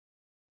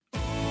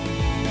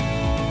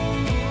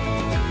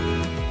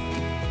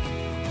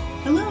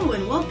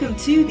Welcome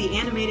to The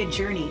Animated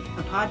Journey,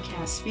 a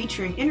podcast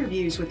featuring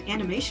interviews with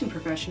animation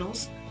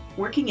professionals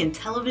working in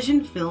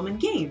television, film, and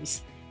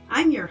games.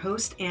 I'm your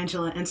host,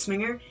 Angela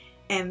Ensminger,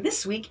 and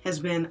this week has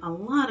been a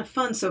lot of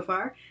fun so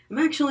far. I'm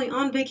actually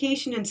on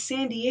vacation in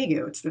San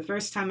Diego. It's the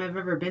first time I've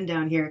ever been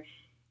down here,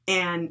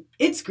 and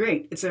it's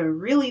great. It's a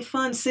really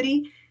fun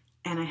city,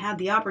 and I had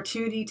the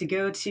opportunity to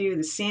go to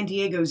the San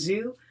Diego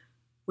Zoo,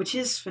 which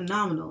is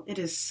phenomenal. It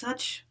is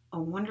such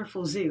a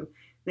wonderful zoo.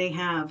 They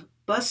have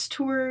bus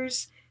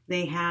tours,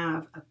 they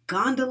have a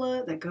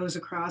gondola that goes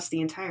across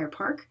the entire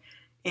park,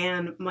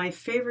 and my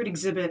favorite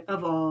exhibit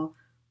of all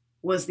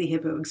was the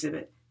hippo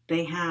exhibit.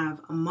 They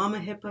have a mama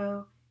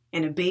hippo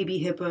and a baby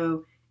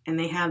hippo, and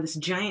they have this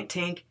giant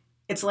tank.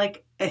 It's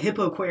like a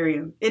hippo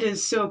aquarium. It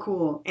is so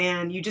cool,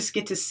 and you just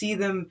get to see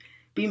them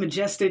be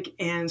majestic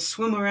and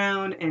swim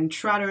around and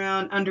trot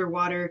around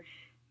underwater.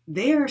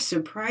 They are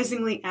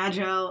surprisingly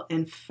agile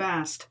and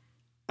fast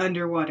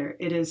underwater.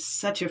 It is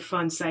such a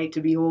fun sight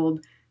to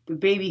behold. The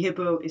baby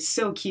hippo is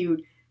so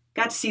cute.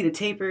 Got to see the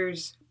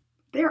tapirs.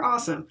 They're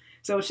awesome.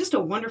 So it's just a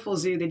wonderful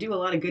zoo. They do a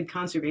lot of good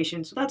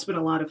conservation, so that's been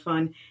a lot of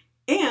fun.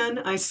 And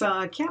I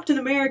saw Captain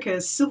America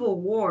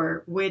Civil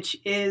War, which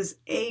is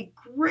a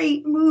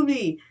great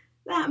movie.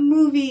 That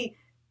movie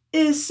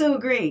is so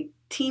great.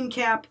 Team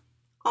Cap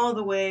all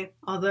the way.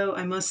 Although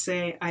I must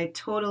say, I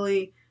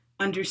totally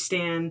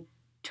understand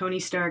Tony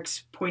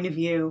Stark's point of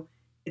view.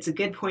 It's a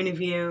good point of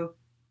view,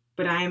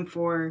 but I am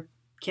for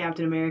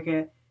Captain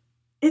America.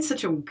 It's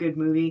such a good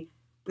movie.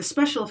 The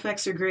special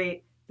effects are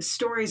great. The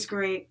story's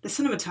great. The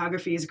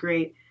cinematography is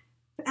great.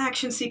 The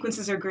action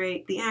sequences are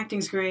great. The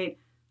acting's great.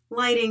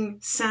 Lighting,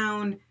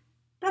 sound,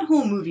 that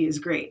whole movie is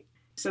great.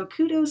 So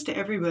kudos to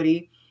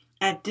everybody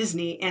at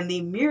Disney and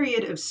the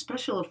myriad of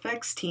special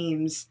effects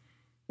teams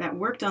that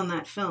worked on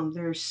that film.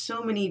 There are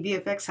so many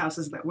VFX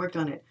houses that worked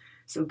on it.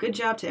 So good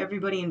job to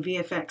everybody in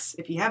VFX.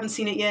 If you haven't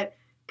seen it yet,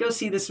 go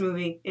see this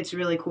movie. It's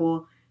really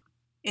cool.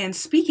 And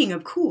speaking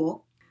of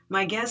cool,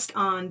 my guest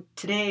on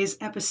today's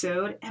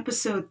episode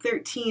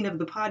 13 of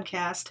the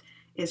podcast,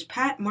 is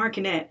Pat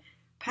Marconett.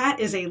 Pat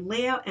is a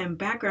layout and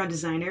background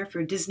designer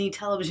for Disney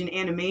television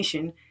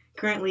animation.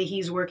 Currently,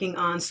 he's working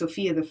on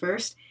Sofia the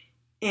First.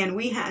 And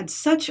we had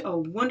such a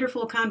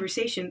wonderful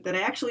conversation that I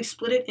actually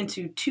split it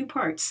into two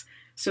parts.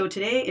 So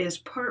today is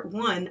part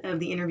one of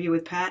the interview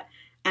with Pat,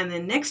 and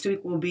then next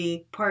week will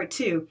be part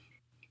two.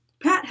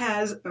 Pat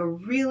has a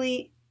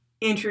really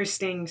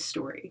interesting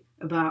story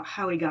about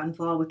how he got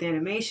involved with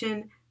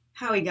animation,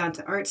 how he got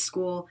to art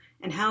school,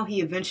 and how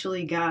he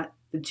eventually got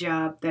the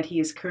job that he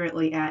is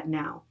currently at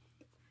now.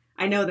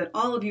 I know that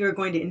all of you are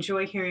going to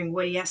enjoy hearing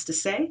what he has to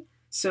say,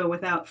 so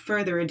without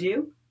further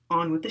ado,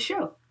 on with the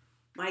show.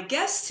 My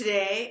guest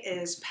today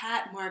is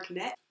Pat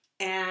Marconett,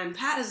 and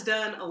Pat has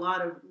done a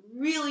lot of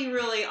really,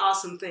 really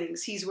awesome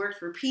things. He's worked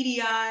for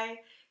PDI,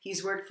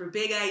 he's worked for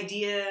Big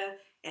Idea,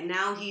 and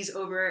now he's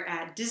over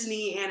at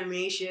Disney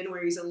Animation,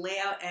 where he's a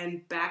layout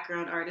and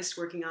background artist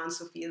working on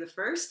Sofia the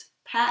First.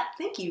 Pat,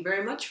 thank you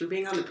very much for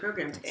being on the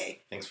program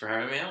today. Thanks for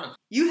having me on.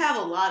 You have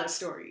a lot of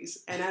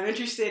stories, and I'm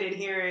interested in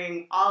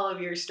hearing all of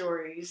your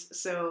stories.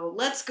 So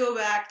let's go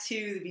back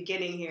to the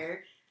beginning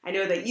here. I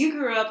know that you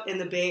grew up in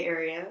the Bay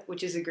Area,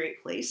 which is a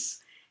great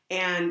place,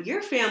 and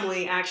your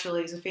family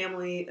actually is a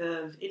family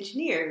of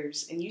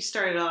engineers, and you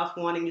started off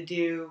wanting to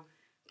do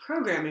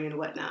programming and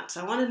whatnot.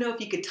 So I want to know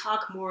if you could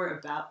talk more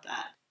about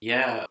that.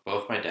 Yeah,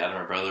 both my dad and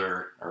my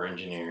brother are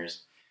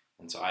engineers,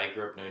 and so I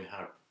grew up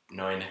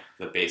knowing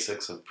the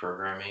basics of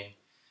programming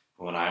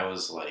when I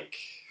was like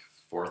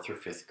 4th or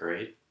 5th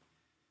grade.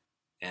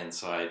 And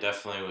so I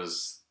definitely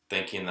was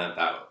thinking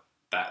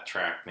that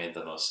track made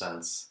the most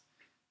sense.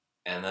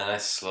 And then I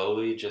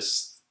slowly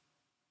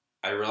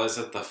I realized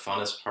that the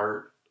funnest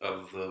part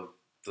of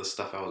the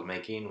stuff I was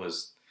making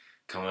was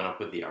coming up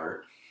with the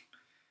art.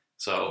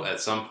 So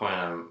at some point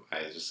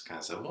I just kind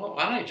of said, well,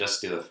 why don't I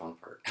just do the fun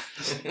part?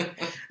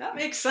 That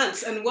makes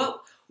sense. And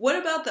what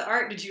about the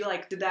art did you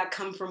like? Did that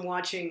come from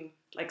watching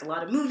like a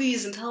lot of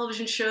movies and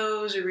television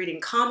shows or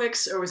reading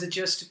comics, or was it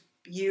just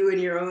you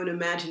and your own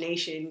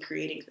imagination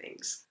creating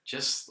things?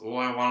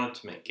 I wanted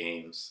to make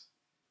games.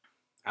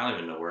 I don't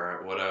even know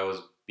what I was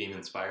being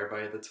inspired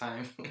by at the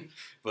time,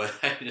 but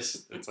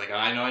it's like,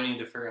 I know I need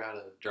to figure out how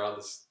to draw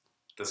this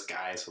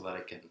guy so that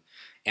I can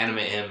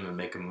animate him and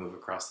make him move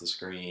across the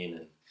screen.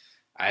 And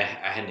I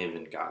hadn't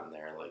even gotten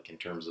there, like in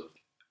terms of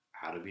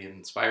how to be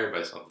inspired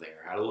by something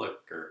or how to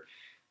look or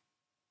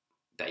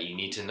that you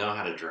need to know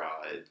how to draw.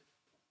 It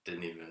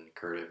didn't even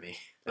occur to me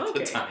at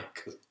the time.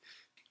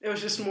 It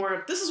was just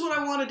more, this is what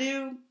I want to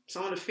do, so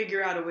I want to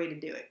figure out a way to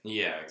do it.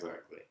 Yeah,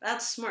 exactly.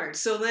 That's smart.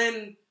 So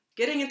then,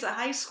 getting into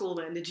high school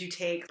then, did you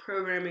take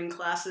programming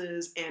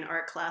classes and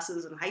art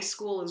classes in high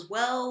school as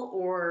well,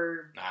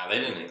 or? Nah, they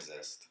didn't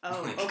exist.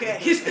 Oh,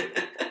 okay.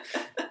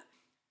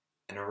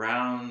 And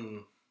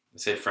around,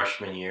 let's say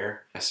freshman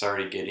year, I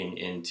started getting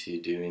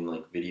into doing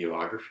like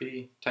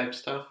videography type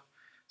stuff.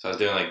 So I was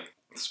doing like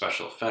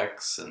special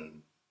effects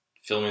and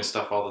filming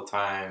stuff all the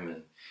time,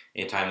 and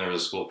anytime there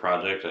was a school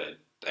project,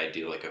 I'd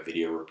do like a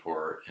video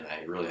report, and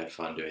I really had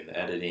fun doing the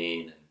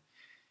editing. And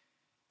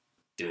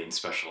doing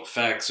special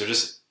effects or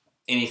just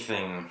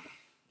anything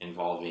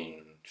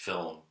involving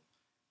film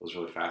was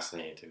really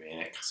fascinating to me.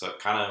 And so it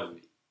kind of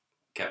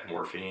kept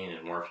morphing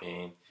and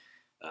morphing.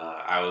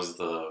 I was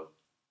the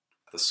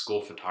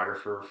school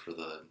photographer for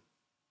the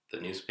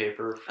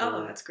newspaper.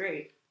 Oh, that's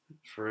great.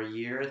 For a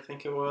year, I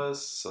think it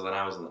was. So then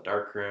I was in the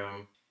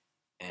darkroom,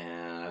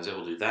 and I was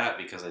able to do that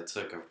because I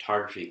took a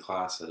photography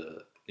class at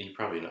you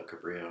probably know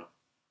Cabrillo,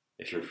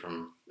 if you're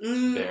from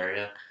the Bay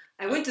Area.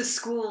 I went to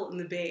school in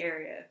the Bay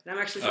Area. I'm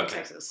actually from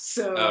Texas,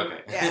 so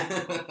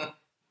yeah.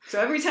 So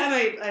every time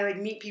I like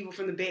meet people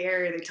from the Bay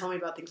Area, they tell me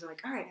about things. I'm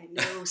like, all right, I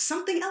know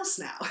something else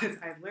now.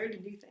 I've learned a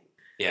new thing.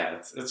 Yeah,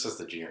 it's just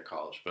a junior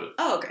college, but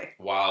okay.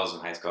 While I was in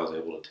high school, I was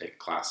able to take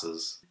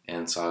classes,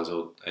 and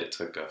so I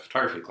took a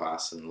photography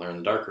class and learned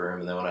the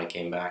darkroom. And then when I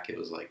came back, it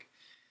was like,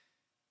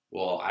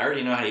 well, I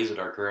already know how to use a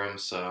darkroom,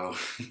 so.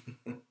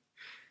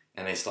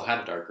 And they still had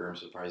a darkroom,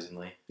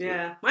 surprisingly.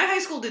 Yeah, my high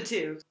school did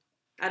too.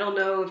 I don't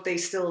know if they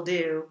still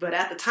do, but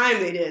at the time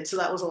they did, so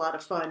that was a lot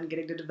of fun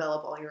getting to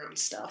develop all your own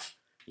stuff.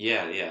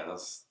 Yeah,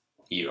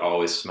 you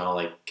always smell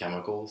like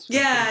chemicals.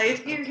 Yeah,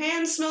 if your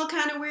hands smell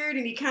kind of weird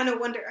and you kind of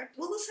wonder,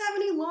 will this have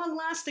any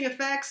long-lasting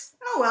effects?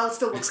 Oh, well, it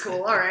still looks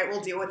cool. All right,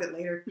 we'll deal with it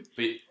later.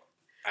 But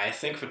I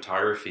think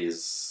photography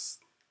is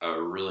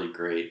a really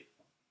great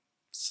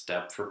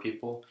step for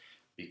people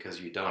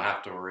because you don't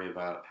have to worry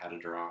about how to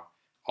draw.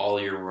 All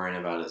you're worrying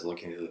about is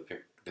looking through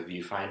the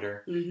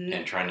viewfinder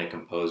and trying to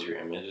compose your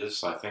images.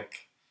 So I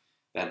think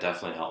that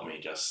definitely helped me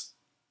just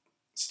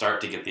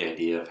start to get the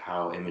idea of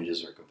how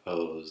images are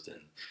composed and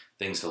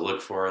things to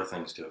look for,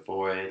 things to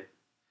avoid.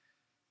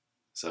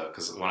 So,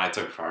 because when I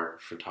took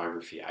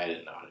photography, I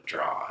didn't know how to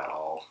draw at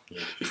all.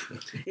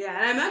 Yeah,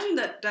 and I imagine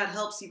that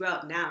helps you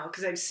out now,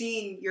 because I've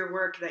seen your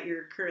work that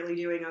you're currently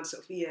doing on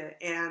Sophia,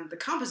 and the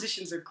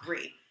compositions are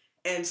great.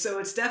 And so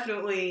it's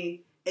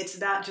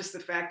not just the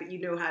fact that you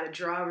know how to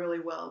draw really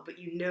well, but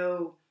you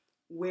know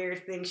where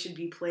things should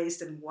be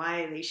placed and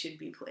why they should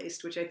be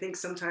placed, which I think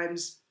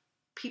sometimes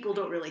people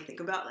don't really think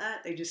about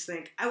that. They just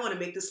think, I want to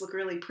make this look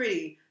really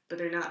pretty, but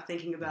they're not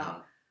thinking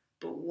about,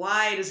 but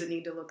why does it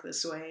need to look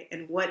this way?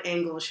 And what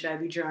angle should I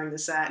be drawing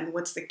this at? And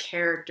what's the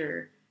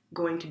character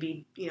going to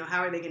be,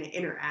 how are they going to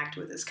interact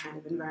with this kind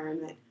of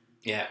environment?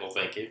 Yeah, well,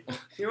 thank you.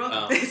 You're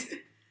welcome.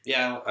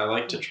 Yeah, I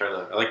like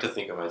to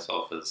think of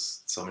myself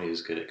as somebody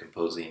who's good at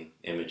composing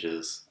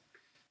images,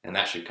 and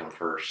that should come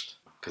first.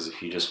 Because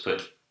if you just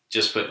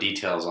put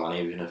details on,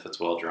 even if it's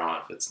well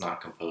drawn, if it's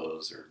not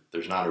composed or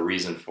there's not a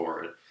reason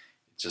for it,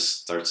 it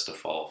just starts to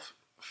fall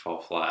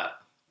flat.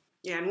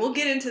 Yeah, and we'll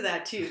get into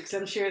that too, because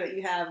I'm sure that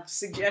you have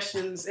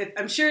suggestions.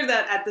 I'm sure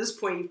that at this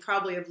point you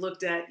probably have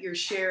looked at your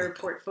share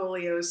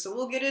portfolios, so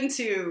we'll get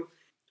into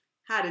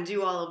how to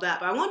do all of that.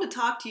 But I wanted to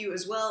talk to you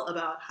as well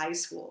about high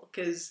school,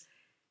 because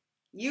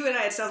you and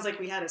I, it sounds like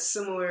we had a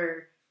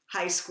similar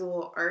high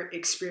school art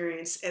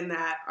experience in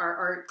that our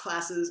art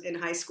classes in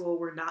high school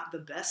were not the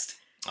best.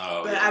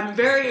 Oh, but yeah. I'm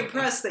very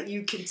impressed that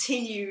you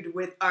continued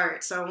with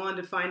art, so I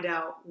wanted to find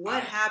out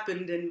what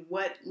happened and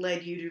what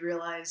led you to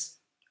realize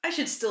I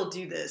should still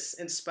do this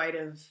in spite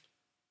of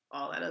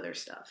all that other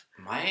stuff.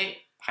 My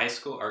high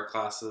school art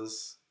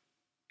classes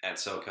at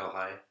SoCal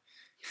High,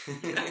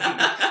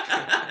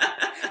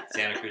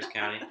 Santa Cruz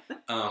County,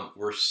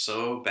 were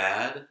so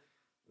bad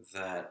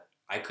that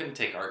I couldn't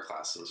take art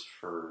classes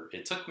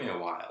it took me a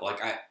while. Like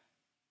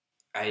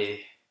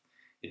it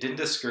didn't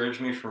discourage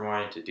me from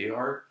wanting to do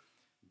art,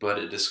 but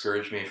it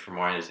discouraged me from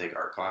wanting to take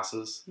art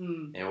classes.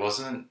 It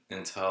wasn't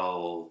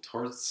until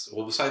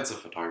besides the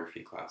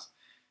photography class,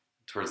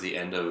 towards the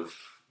end of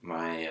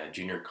my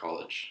junior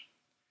college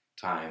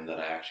time that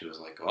I actually was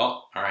like,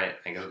 well, all right,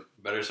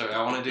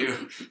 I want to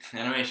do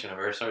animation. I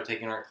better start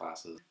taking art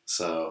classes.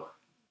 So,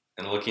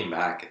 and looking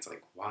back, it's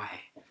like, why?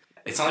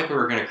 It's not like we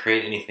were going to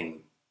create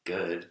anything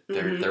good.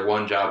 Their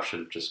one job should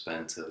have just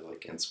been to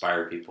like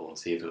inspire people and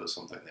see if it was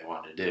something they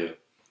wanted to do.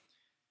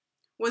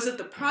 Was it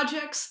the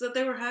projects that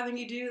they were having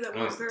you do that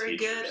weren't very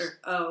good?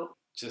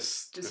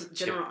 Just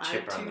general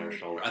chip on their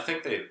shoulder. I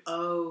think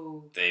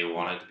they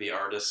wanted to be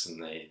artists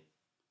and they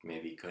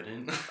maybe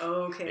couldn't.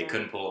 Okay. They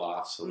couldn't pull it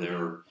off, so they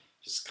were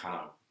just kind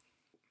of,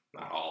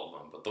 not all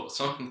of them, but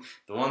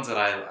the ones that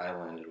I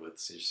landed with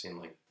just seemed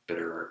like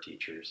bitter art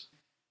teachers.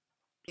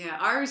 Yeah,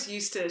 ours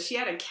she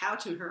had a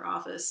couch in her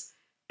office,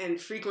 and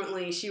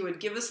frequently she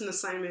would give us an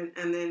assignment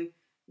and then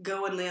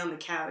go and lay on the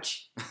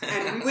couch,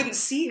 and we wouldn't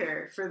see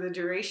her for the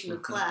duration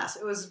of class.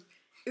 It was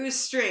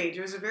strange.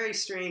 It was a very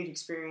strange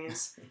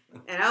experience.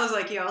 And I was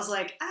like,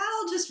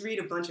 I'll just read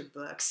a bunch of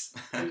books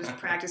and just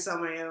practice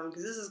on my own,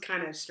 because this is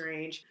kind of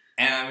strange.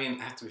 And I mean,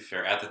 I have to be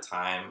fair, at the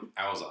time,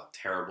 I was a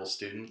terrible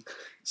student.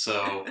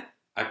 So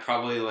I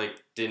probably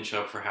didn't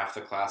show up for half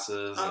the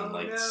classes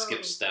and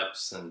skipped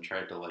steps and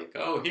tried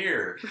to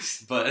here.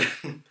 But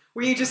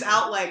were you just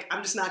out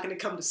I'm just not going to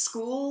come to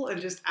school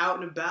and just out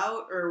and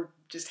about, or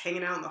just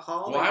hanging out in the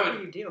hall? Well, what are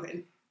you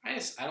doing? I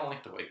don't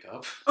like to wake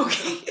up.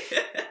 Okay.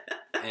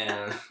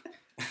 And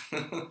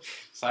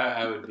so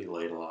I would be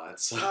late a lot.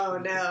 So. Oh,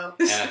 no.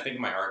 And I think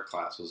my art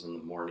class was in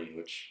the morning,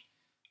 which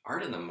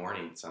art in the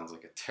morning sounds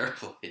like a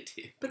terrible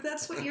idea. But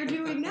that's what you're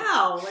doing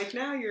now. Like,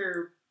 now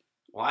you're...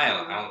 Well, I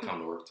don't come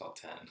to work till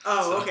 10.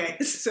 Oh, so.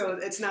 Okay. So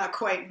it's not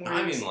quite morning.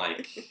 No, I mean,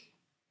 like, I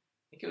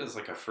think it was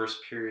like a first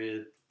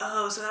period.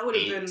 Oh, so that would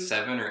have been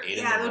 7 or 8 in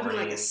the morning. Yeah, that would have been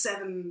like a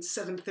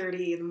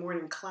 7:30 in the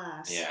morning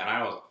class. Yeah,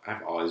 and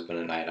I've always been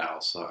a night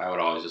owl, so I would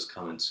always just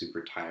come in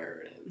super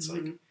tired, and it's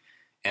like,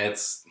 and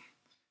it's,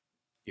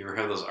 you ever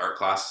have those art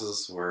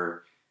classes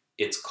where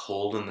it's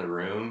cold in the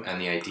room,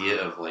 and the idea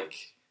of like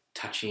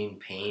touching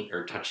paint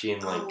or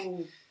touching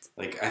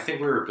like I think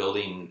we were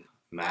building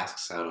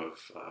masks out of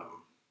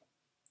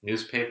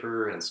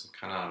newspaper and some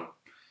kind of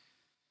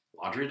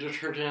laundry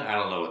detergent. I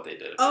don't know what they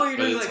did. Oh, you're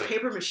doing like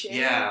paper mache?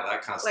 Yeah,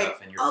 that kind of like,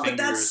 stuff. And your fingers. But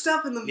that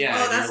stuff in the...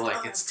 Yeah, that's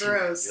like, it's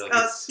gross. Too,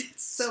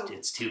 like,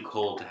 it's too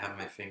cold to have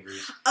my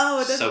fingers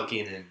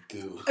soaking in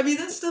goo. I mean,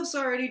 that stuff's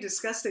already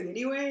disgusting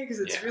anyway, because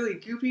it's really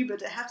goopy, but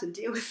to have to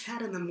deal with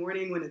that in the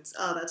morning when it's...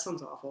 Oh, that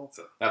sounds awful.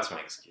 So that's my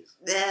excuse.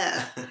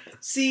 Yeah.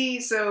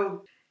 See,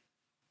 so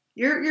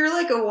you're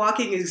like a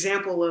walking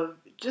example of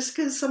just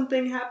because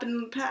something happened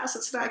in the past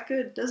that's not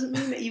good doesn't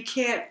mean that you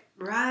can't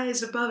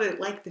rise above it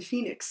like the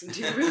phoenix and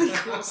do really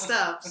cool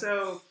stuff.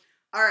 So,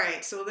 all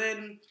right. So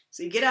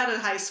you get out of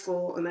high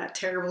school in that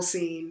terrible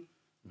scene.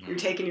 Mm-hmm. You're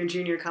taking your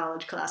junior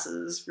college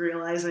classes,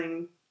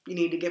 realizing you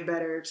need to get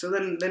better. So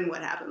then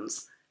what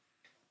happens?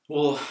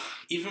 Well,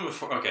 even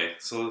before... Okay,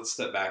 so let's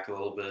step back a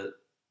little bit.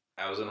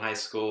 I was in high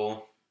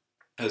school.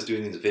 I was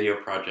doing these video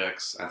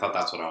projects. I thought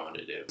that's what I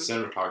wanted to do.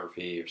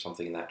 Cinematography or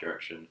something in that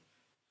direction.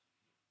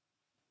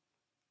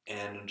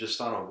 And just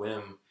on a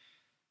whim,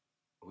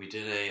 we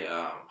did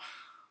a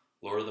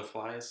Lord of the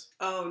Flies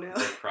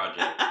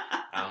project.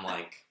 I'm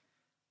like,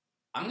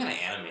 I'm going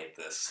to animate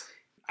this.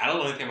 I don't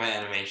know anything about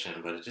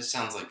animation, but it just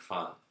sounds like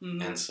fun.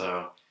 Mm-hmm. And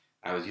so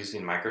I was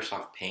using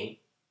Microsoft Paint,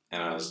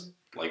 and I was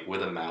like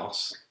with a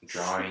mouse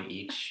drawing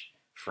each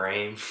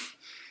frame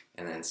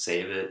and then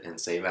save it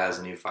and save as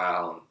a new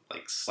file and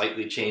like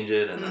slightly change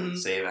it and then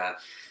save as.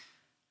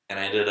 And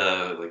I did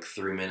a like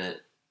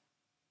 3-minute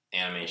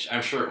animation.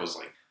 I'm sure it was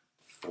like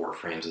 4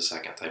 frames a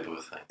second type of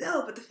a thing.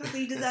 No, but the fact that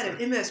you did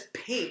that in MS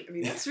Paint, I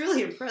mean, that's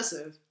really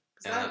impressive.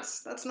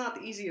 That's not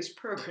the easiest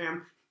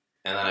program.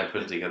 And then I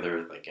put it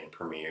together like in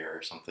Premiere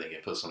or something.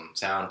 I put some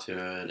sound to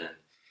it, and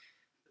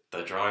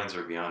the drawings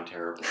are beyond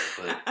terrible.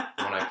 But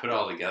when I put it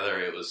all together,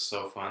 it was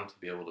so fun to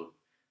be able to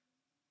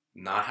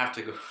not have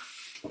to go...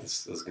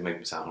 This is going to make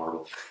me sound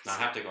horrible. Not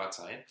have to go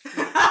outside.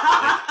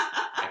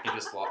 I can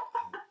just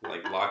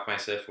lock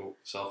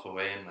myself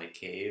away in my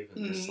cave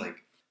and just like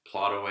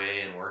plot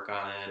away and work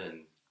on it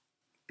and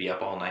be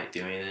up all night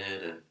doing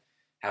it and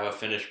have a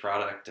finished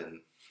product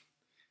and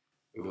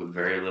with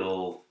very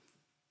little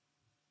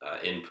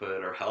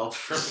input or help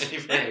from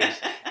anybody.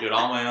 Do it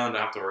all on my own,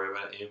 don't have to worry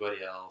about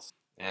anybody else.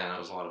 And it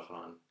was a lot of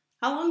fun.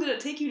 How long did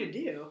it take you to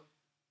do?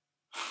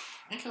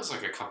 I think it was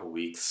like a couple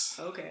weeks.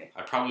 Okay.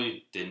 I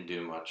probably didn't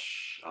do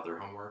much other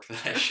homework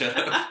that I should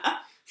have.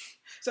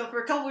 So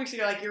for a couple weeks,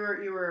 you're like you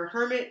were a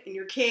hermit in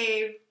your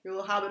cave, your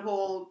little hobbit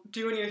hole,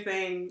 doing your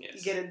thing. Yes.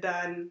 You get it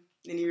done,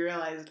 and you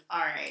realized,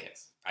 all right.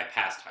 Yes. I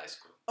passed high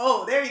school.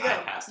 Oh, there you go.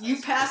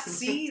 You passed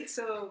C,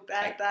 so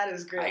that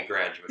is great. I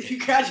graduated. You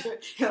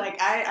graduated. You're like,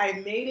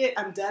 I made it.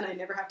 I'm done. I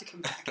never have to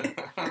come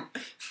back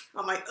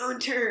on my own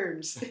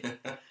terms.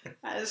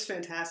 That is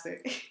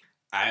fantastic.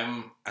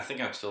 I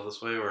think I'm still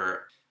this way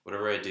where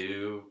whatever I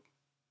do,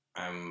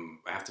 I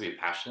have to be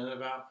passionate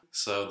about.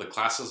 So the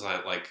classes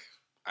I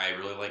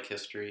really like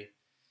history.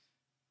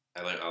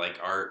 I like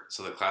art.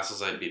 So the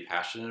classes I'd be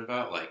passionate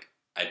about, like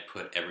I'd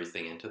put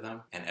everything into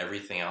them, and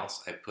everything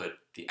else I put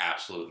the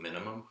absolute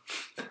minimum.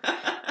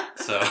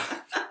 So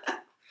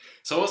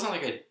it wasn't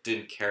like I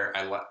didn't care.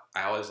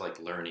 I always liked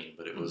learning,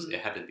 but it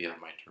had to be on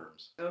my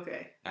terms.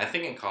 Okay. And I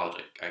think in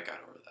college I got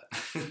over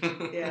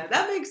that. Yeah,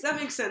 that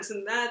makes sense,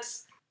 and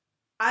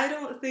I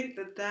don't think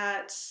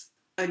that's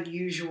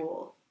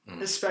unusual,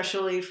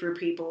 especially for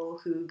people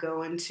who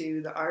go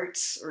into the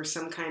arts or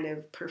some kind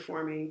of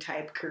performing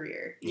type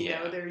career. You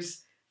know,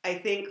 I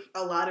think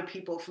a lot of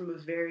people from a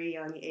very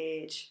young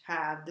age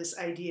have this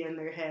idea in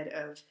their head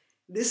of,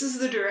 this is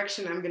the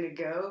direction I'm going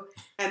to go,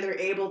 and they're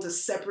able to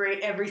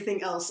separate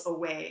everything else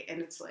away. And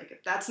it's like,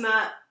 if that's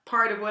not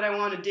part of what I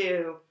want to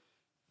do,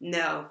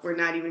 no, we're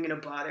not even going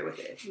to bother with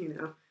it, you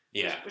know?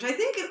 Yeah. Which I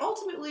think it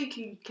ultimately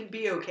can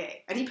be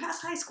okay. And he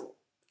passed high school.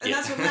 And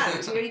that's what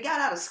matters. You know, you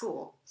got out of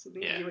school, so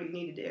you do what you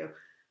need to do.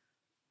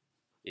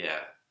 Yeah.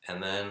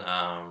 And then,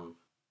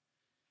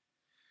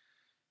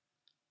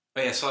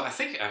 so I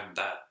think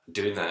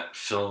doing that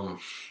film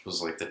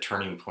was like the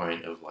turning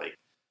point of like,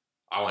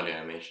 I want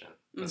animation.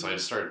 And so I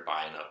just started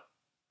buying up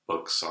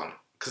books on,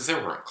 because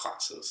there weren't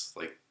classes.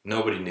 Like,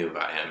 nobody knew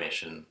about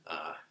animation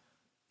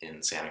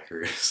in Santa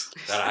Cruz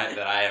that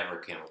I ever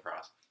came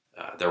across.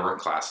 There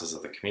weren't classes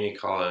at the community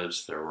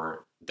college.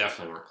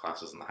 Definitely weren't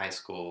classes in the high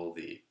school.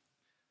 The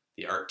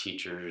art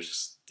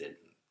teachers didn't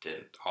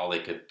all they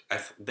could.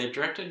 They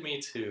directed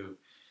me to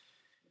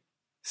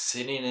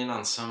sitting in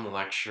on some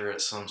lecture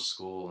at some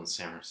school in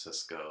San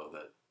Francisco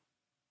that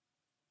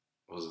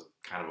was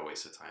kind of a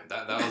waste of time.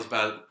 That was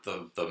about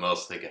the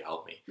most they could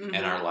help me. Mm-hmm.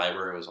 And our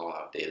library was all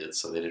outdated,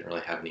 so they didn't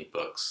really have any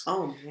books.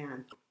 Oh,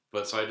 man.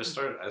 But so I just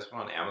went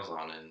on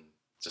Amazon and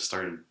just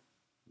started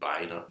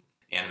buying up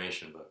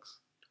animation books.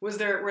 Were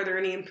there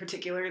any in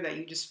particular that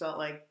you just felt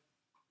like,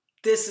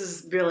 this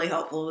is really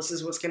helpful, this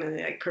is what's going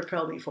to like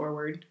propel me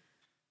forward?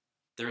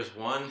 There's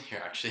one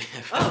here, actually.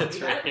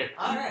 It's right here.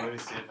 All right. Let me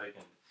see if I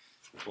can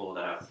pull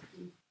it out.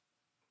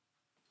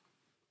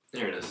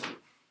 There it is.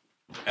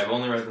 I've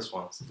only read this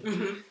once.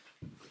 Mm-hmm.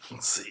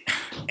 Let's see.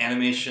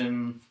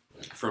 Animation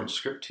from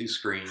Script to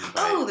Screen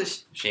by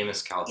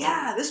Seamus Calhoun.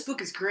 Yeah, this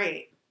book is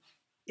great.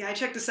 Yeah, I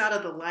checked this out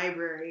at the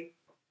library,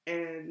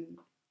 and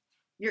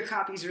your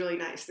copy's really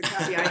nice. The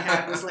copy I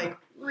had was like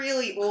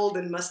really old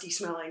and musty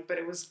smelling, but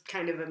it was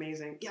kind of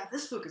amazing. Yeah,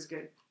 this book is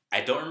good.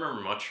 I don't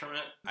remember much from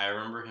it. I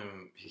remember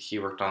he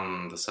worked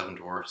on The Seven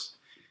Dwarfs,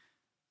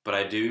 but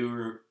I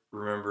do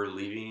remember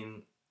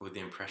leaving with the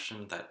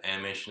impression that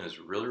animation is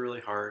really,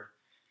 really hard,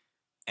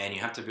 and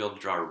you have to be able to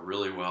draw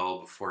really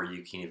well before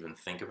you can even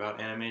think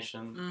about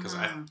animation. Because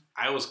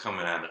I was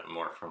coming at it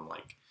more from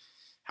like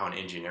how an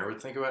engineer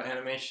would think about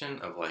animation,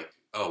 of like,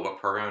 oh, what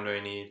program do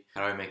I need?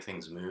 How do I make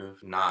things move?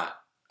 Not,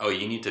 oh,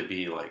 you need to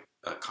be like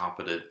a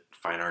competent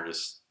fine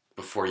artist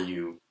before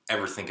you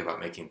ever think about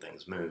making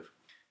things move.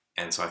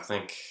 And so I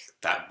think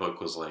that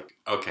book was like,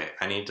 okay,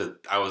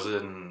 I was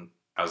at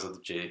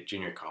the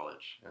junior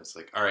college, and it's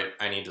like, all right,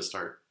 I need to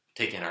start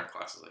taking art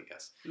classes, I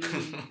guess.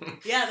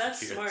 Yeah,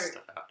 that's smart.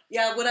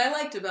 Yeah, what I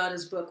liked about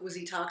his book was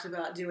he talked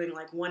about doing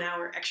like 1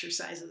 hour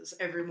exercises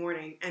every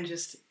morning and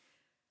just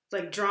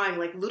like drawing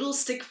like little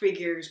stick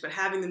figures, but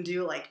having them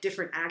do like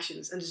different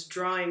actions and just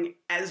drawing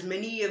as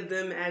many of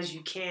them as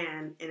you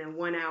can in a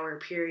 1 hour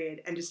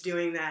period and just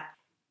doing that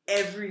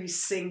every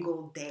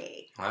single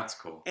day. Well, that's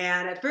cool.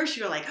 And at first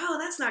you're like, oh,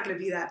 that's not going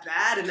to be that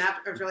bad. And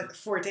after like the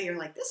fourth day, you're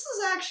like, this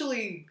is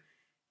actually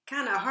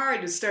kind of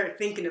hard to start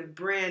thinking of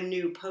brand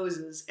new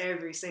poses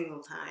every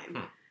single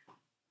time.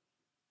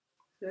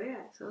 So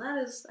yeah, so that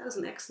was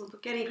an excellent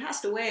book. And he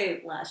passed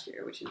away last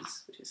year, which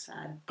is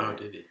sad. Oh,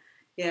 did he?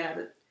 Yeah,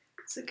 but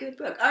it's a good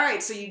book. All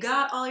right, so you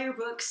got all your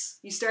books.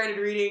 You started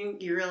reading.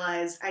 You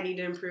realized I need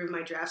to improve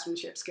my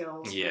draftsmanship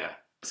skills. Yeah.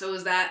 So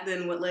was that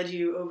then what led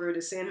you over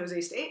to San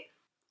Jose State?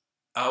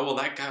 Well,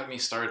 that got me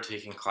started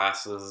taking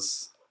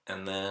classes,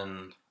 and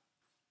then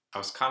I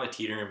was kind of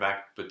teetering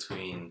back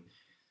between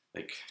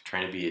like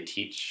trying to be a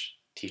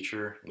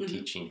teacher and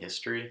teaching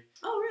history.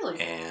 Oh, really?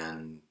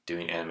 And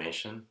doing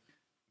animation.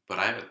 But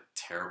I have a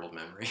terrible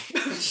memory.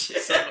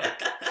 So,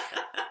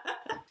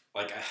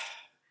 like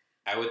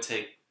I would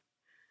take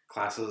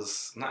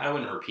classes, I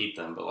wouldn't repeat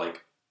them, but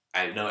like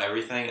I'd know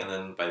everything, and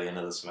then by the end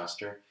of the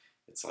semester,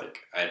 it's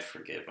like I'd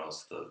forget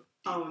most of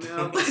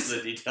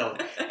the details.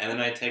 And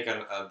then I'd take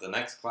the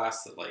next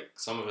class that like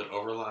some of it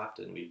overlapped,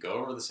 and we'd go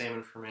over the same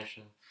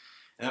information.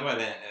 And then by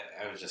then,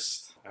 I would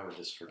just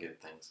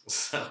forget things.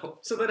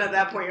 So then at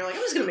that point, you're like,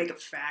 I'm just going to make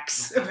up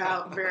facts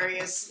about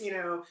various,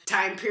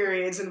 time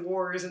periods and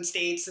wars and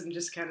states and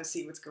just kind of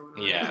see what's going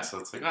on. Yeah, so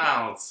it's like,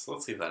 well,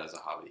 let's leave that as a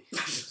hobby.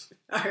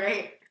 All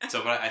right.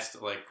 So, but I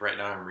still, like, right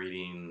now I'm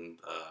reading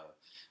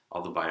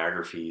all the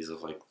biographies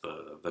of, like,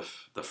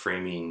 the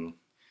framing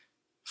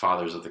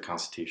fathers of the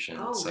Constitution.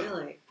 Oh,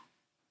 really?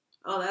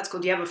 Oh, that's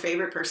cool. Do you have a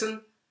favorite person?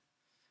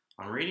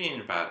 I'm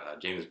reading about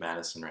James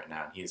Madison right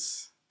now, and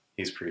he's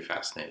pretty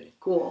fascinating.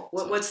 Cool.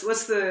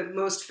 What's the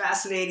most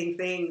fascinating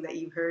thing that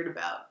you've heard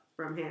about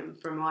from him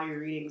from all your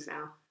readings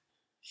now?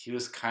 He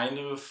was kind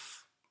of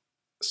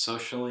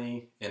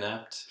socially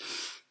inept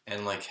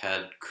and like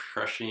had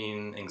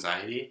crushing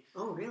anxiety.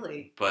 Oh,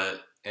 really?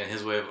 But and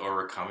his way of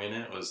overcoming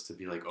it was to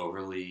be like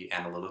overly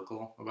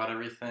analytical about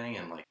everything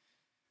and like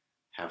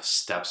have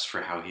steps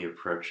for how he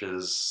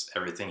approaches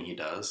everything he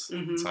does.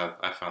 Mm-hmm. So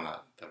I found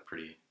that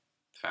pretty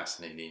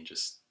fascinating,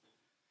 just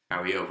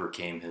how he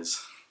overcame his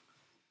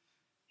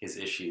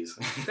issues.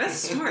 That's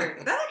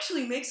smart. That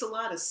actually makes a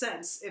lot of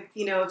sense. If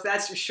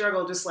that's your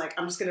struggle, just like,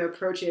 I'm just going to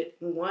approach it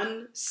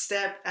one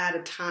step at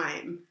a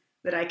time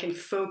that I can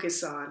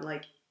focus on,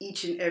 like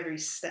each and every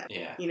step.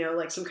 Yeah.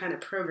 Like some kind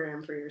of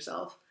program for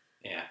yourself.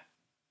 Yeah.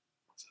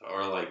 So,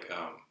 or like,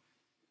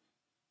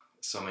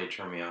 somebody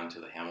turned me on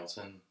to the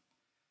Hamilton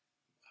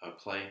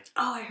play.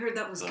 Oh, I heard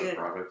that was good. The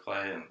Broadway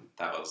play, and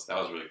that was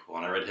really cool.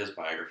 And I read his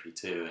biography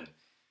too, and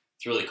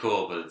it's really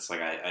cool, but it's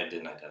like I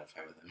didn't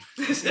identify with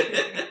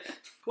him.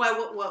 Why?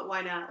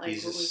 Why not? Like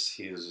he was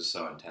just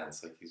so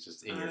intense. Like he's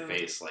just in your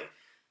face. Like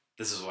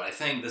this is what I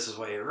think. This is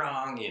why you're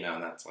wrong.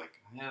 And that's like,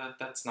 yeah,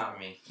 that's not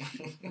me.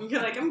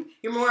 You're like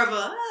you're more of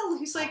a.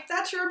 He's like,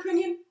 that's your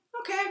opinion.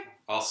 Okay.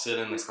 I'll sit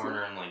in the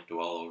corner and like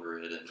dwell over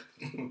it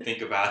and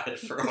think about it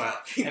for a while,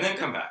 and then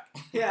come back.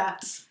 Yeah,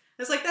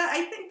 it's like that.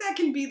 I think that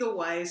can be the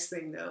wise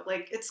thing, though.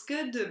 Like it's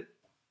good to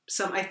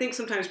I think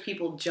sometimes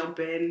people jump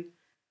in.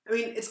 I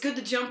mean, it's good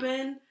to jump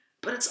in,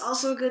 but it's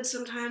also good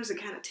sometimes to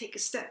kind of take a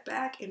step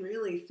back and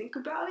really think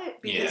about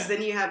it, because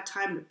then you have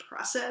time to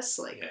process,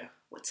 like,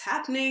 what's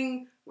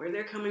happening, where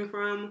they're coming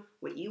from,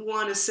 what you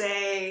want to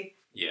say.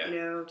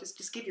 Yeah.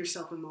 Just give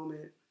yourself a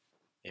moment.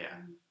 Yeah.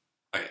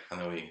 Okay, and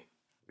then we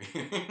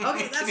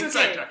Okay, that's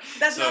okay.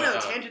 That's no,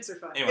 tangents are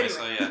fine. Anyway,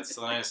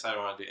 so then I decided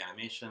I wanted to do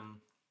animation.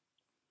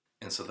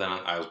 And so then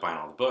I was buying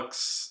all the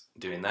books,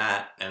 doing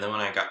that. And then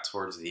when I got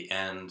towards the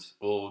end,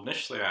 well,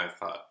 initially I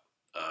thought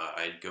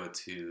I'd go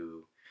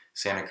to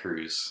Santa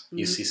Cruz,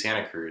 UC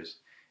Santa Cruz,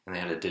 and they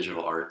had a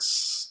digital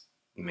arts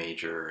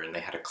major, and they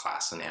had a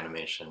class in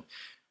animation.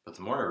 But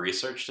the more I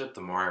researched it,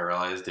 the more I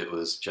realized it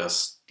was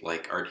just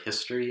like art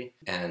history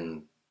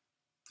and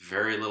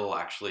very little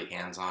actually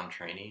hands-on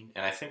training.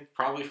 And I think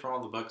probably from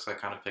all the books I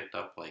kind of picked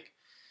up, like,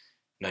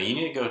 no, you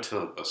need to go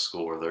to a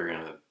school where they're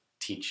going to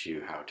teach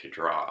you how to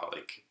draw.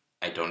 Like,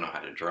 I don't know how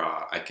to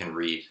draw. I can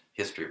read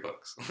history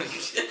books.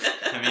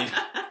 I mean,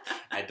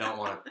 I don't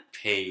want to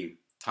pay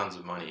tons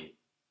of money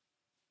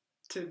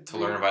to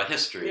learn about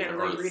history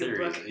or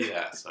theories.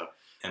 Yeah.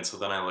 So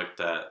then I looked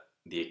at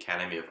the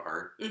Academy of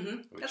Art.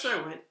 Mm-hmm. That's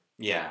where I went.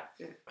 Yeah.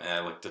 And I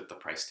looked at the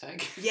price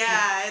tag.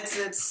 Yeah,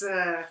 it's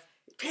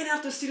paying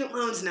off those student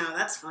loans now.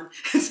 That's fun.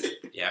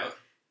 Yeah.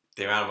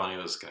 The amount of money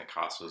it was going to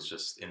cost was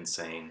just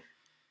insane.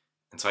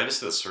 And so I just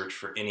did a search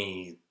for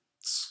any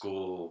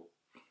school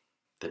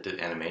that did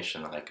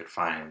animation that I could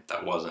find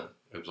that wasn't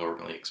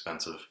absorbently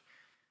expensive.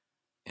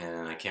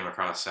 And I came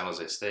across San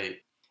Jose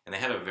State, and they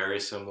had a very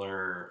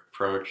similar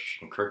approach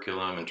and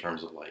curriculum in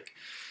terms of, like,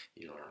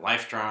 you learn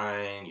life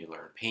drawing, you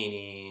learn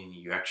painting,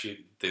 you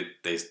actually,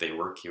 they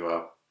work you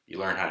up. You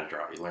learn how to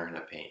draw, you learn how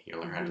to paint, you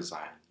learn how to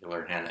design, you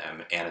learn how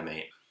to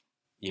animate.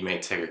 You may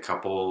take a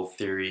couple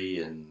theory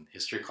and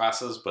history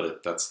classes,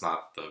 but that's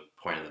not the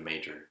point of the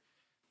major.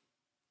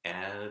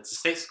 And it's a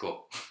state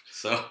school,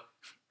 so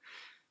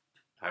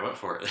I went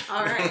for it.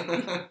 All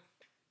right.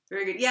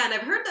 Very good. Yeah, and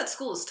I've heard that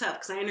school is tough,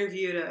 because I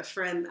interviewed a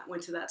friend that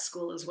went to that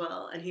school as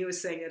well, and he was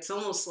saying it's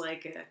almost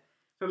like,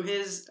 from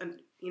his,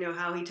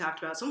 how he talked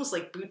about, it's almost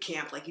like boot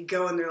camp. Like, you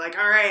go and they're like,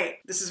 all right,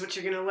 this is what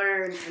you're going to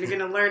learn, and you're going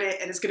to learn it,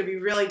 and it's going to be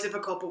really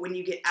difficult, but when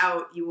you get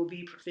out, you will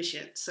be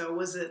proficient. So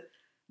was it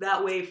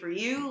that way for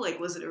you? Like,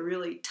 was it a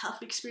really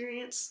tough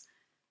experience?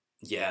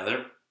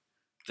 Yeah,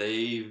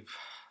 they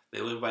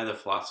live by the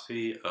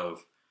philosophy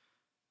of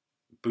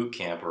boot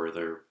camp, where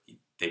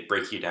they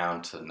break you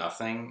down to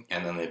nothing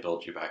and then they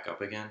build you back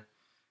up again.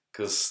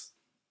 Because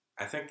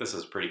I think this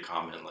is pretty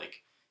common.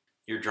 Like,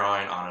 you're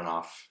drawing on and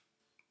off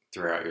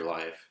throughout your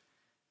life,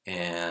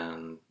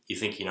 and you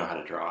think you know how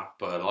to draw,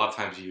 but a lot of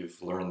times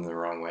you've learned the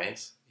wrong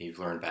ways. You've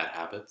learned bad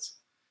habits.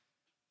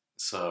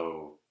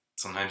 So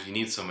sometimes you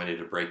need somebody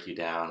to break you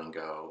down and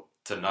go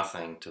to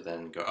nothing to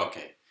then go,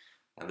 okay,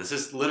 and this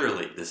is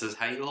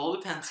how you hold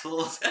a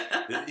pencil.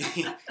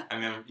 I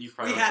mean, you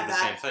probably went through the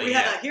same thing. We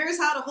had that. Here's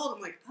how to hold.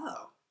 I'm like,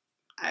 oh,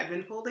 I've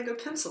been holding a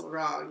pencil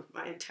wrong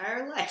my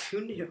entire life.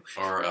 Who knew?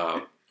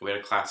 Or we had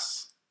a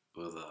class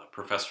with a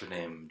professor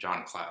named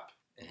John Clapp.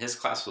 And his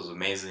class was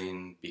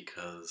amazing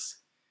because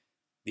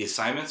the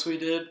assignments we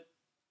did,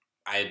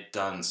 I had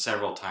done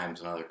several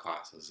times in other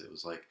classes. It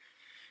was like,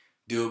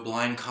 do a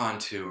blind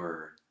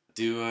contour,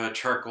 do a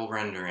charcoal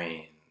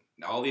rendering,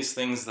 all these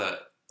things that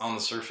on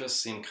the surface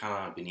seem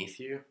kind of beneath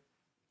you.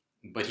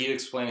 But he'd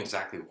explain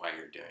exactly why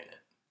you're doing it.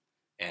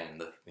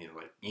 And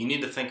you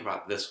need to think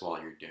about this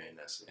while you're doing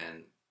this.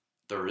 And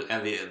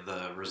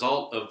the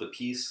result of the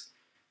piece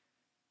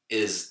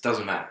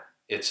doesn't matter.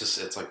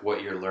 It's like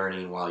what you're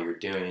learning while you're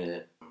doing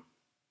it.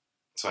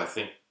 So I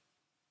think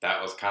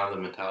that was kind of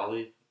the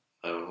mentality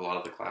of a lot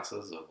of the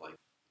classes, of like,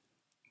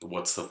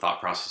 what's the thought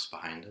process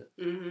behind it?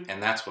 Mm-hmm.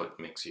 And that's what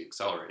makes you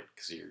accelerate,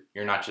 because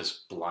you're not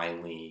just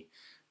blindly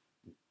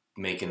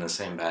making the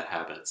same bad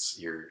habits.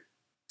 You're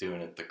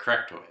doing it the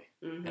correct way.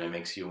 Mm-hmm. And it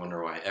makes you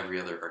wonder why every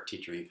other art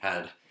teacher you've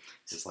had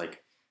is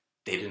like,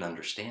 they didn't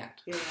understand.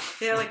 Yeah.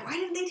 They're like, why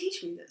didn't they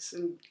teach me this?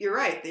 And you're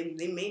right.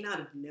 They may not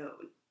have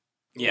known.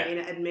 Yeah.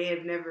 It may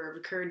have never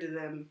occurred to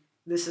them,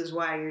 this is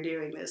why you're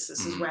doing this.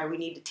 This is why we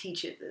need to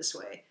teach it this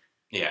way.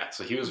 Yeah.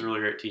 So he was a really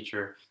great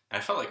teacher.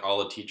 And I felt like all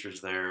the teachers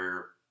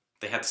there,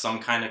 they had some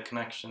kind of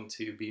connection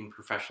to being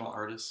professional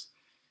artists,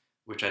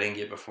 which I didn't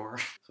get before.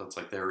 So it's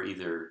like they were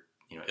either,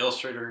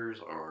 illustrators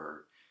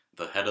or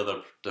the head of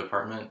the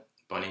department,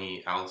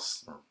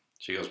 Alice,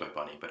 she goes by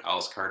Bunny, but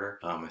Alice Carter.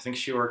 I think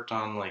she worked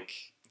on like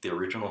the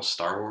original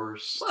Star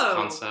Wars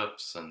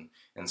concepts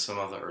and some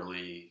of the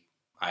early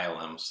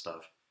ILM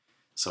stuff.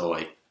 So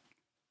like,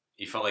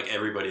 you felt like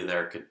everybody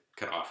there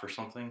could offer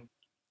something,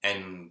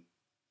 and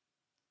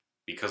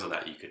because of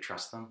that, you could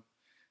trust them.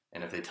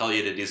 And if they tell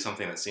you to do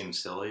something that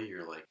seems silly,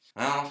 you're like,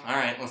 well, all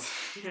right,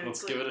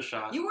 let's give it a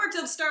shot. You worked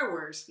on Star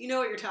Wars. You know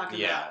what you're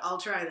talking about. I'll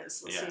try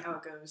this. Let's see how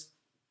it goes.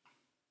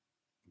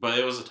 But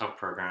it was a tough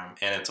program,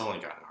 and it's only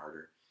gotten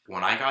harder.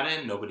 When I got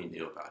in, nobody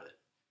knew about it.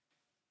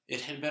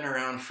 It had been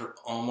around for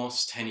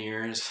almost 10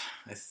 years,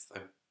 I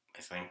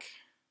think,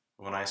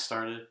 when I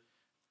started.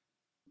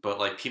 But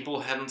like, people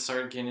hadn't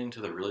started getting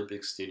into the really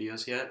big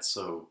studios yet,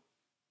 so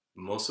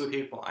most of the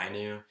people I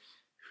knew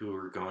who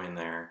were going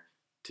there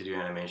to do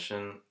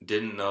animation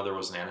didn't know there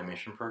was an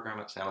animation program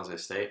at San Jose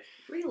State.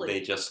 Really?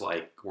 They just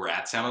were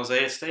at San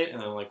Jose State,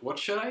 and they're like, what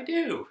should I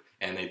do?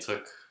 And they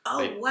took...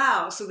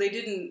 wow. So they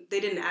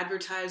didn't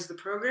advertise the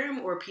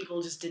program, or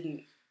people just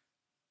didn't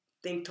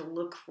think to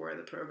look for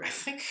the program?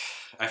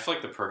 I feel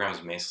like the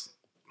program's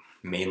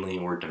mainly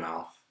word to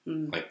mouth.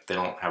 Like, they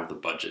don't have the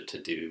budget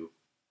to do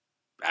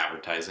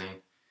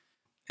advertising.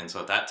 And so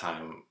at that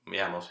time,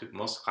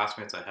 most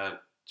classmates I had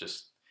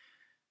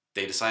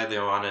they decided they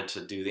wanted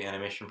to do the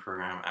animation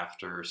program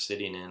after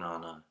sitting in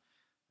on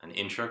an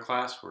intro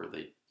class where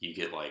you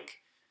get like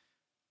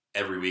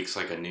every week's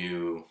like a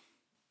new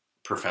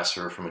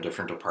professor from a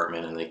different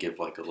department and they give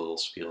like a little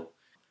spiel.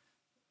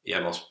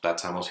 Yeah,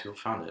 that's how most people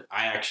found it.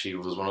 I actually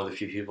was one of the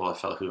few people I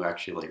felt who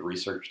actually like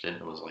researched it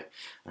and was like,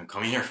 I'm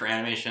coming here for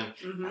animation.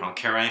 I don't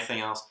care about anything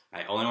else.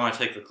 I only want to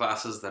take the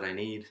classes that I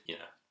need. Yeah.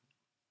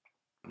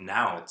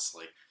 Now it's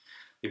like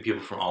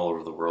people from all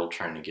over the world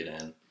trying to get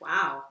in.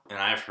 Wow. And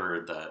I've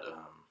heard that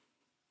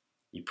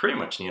you pretty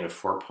much need a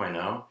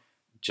 4.0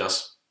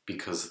 just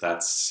because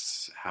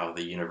that's how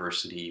the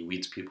university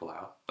weeds people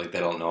out. Like, they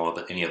don't know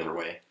any other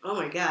way. Oh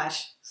my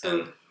gosh.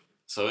 So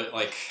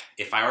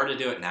if I were to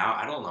do it now,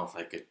 I don't know if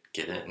I could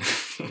get in.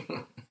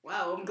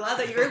 Wow, I'm glad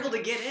that you were able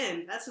to get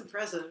in. That's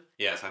impressive.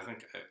 Yes, I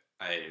think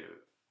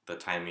the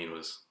timing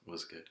was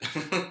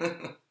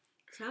good.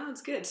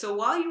 Sounds good. So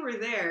while you were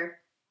there,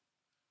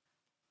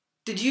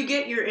 did you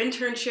get your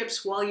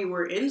internships while you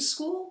were in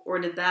school, or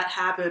did that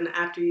happen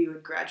after you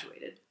had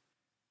graduated?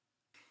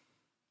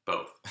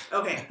 Both.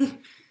 Okay.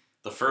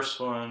 The first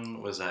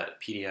one was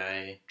at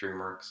PDI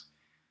DreamWorks.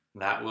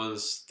 That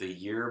was the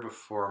year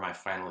before my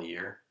final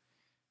year.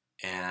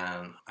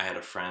 And I had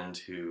a friend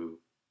who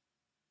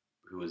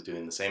was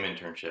doing the same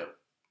internship.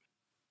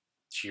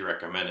 She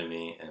recommended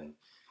me, and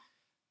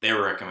they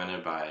were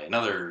recommended by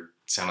another.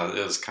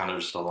 It was kind of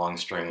just a long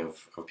string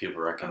of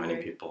people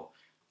recommending people.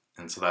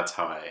 And so that's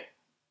how I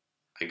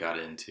got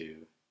into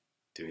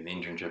doing the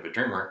internship at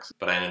DreamWorks.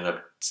 But I ended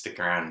up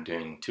sticking around and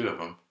doing 2 of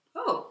them.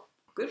 Oh,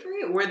 good for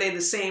you. Were they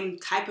the same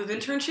type of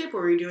internship,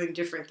 or were you doing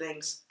different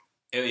things?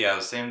 It was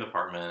the same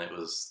department. It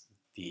was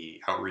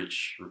the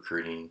outreach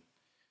recruiting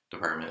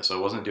department. So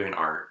it wasn't doing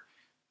art.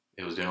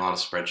 It was doing a lot of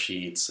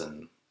spreadsheets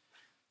and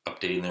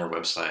updating their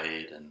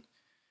website and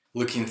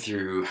looking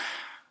through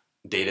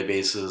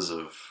databases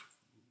of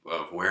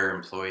where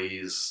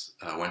employees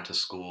went to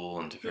school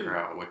and to figure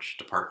out which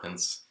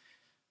departments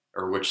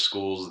or which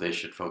schools they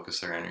should focus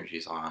their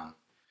energies on.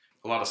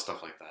 A lot of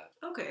stuff like that.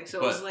 Okay, so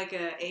it was like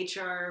a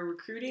HR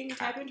recruiting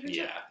type internship?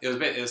 Yeah,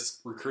 it was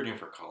recruiting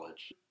for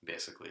college,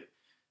 basically.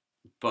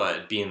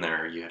 But being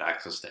there, you had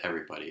access to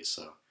everybody,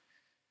 so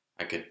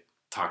I could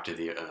talk to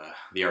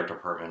the art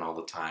department all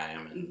the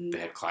time, and they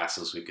had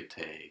classes we could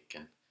take,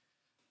 and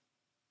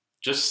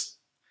just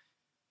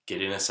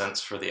getting a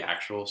sense for the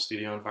actual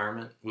studio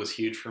environment was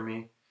huge for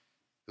me.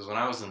 Because when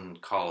I was in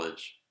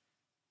college,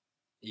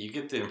 you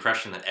get the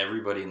impression that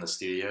everybody in the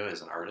studio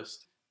is an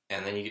artist,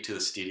 and then you get to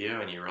the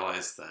studio and you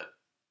realize that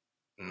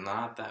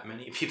not that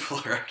many people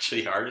are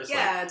actually artists.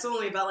 Yeah, it's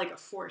only about like a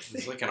fourth.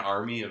 It's like an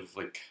army of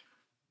like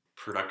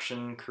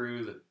production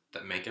crew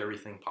that make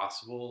everything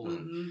possible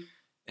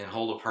and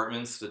hold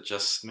apartments that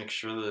just make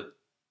sure that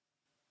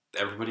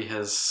everybody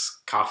has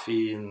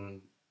coffee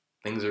and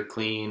things are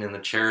clean and the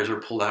chairs are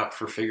pulled out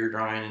for figure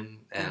drawing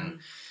and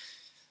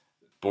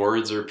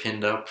boards are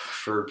pinned up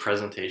for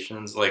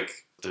presentations. Like,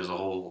 there's a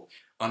whole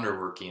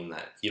underworking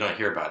that you don't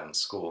hear about in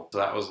school. So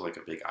that was like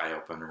a big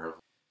eye-opener.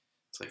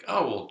 It's like,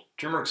 oh, well,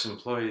 DreamWorks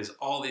employs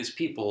all these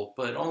people,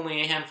 but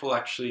only a handful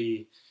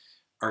actually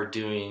are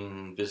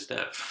doing biz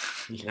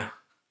dev, you know?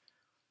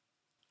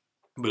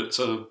 But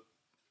so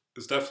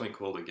it's definitely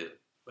cool to get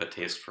a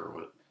taste for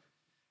what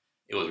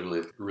it was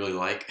really, really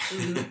like.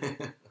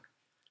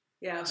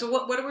 Yeah, so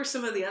what were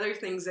some of the other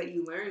things that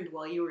you learned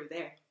while you were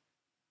there?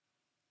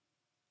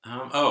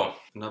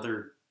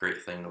 Another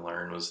great thing to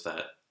learn was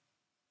that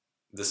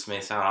this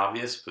may sound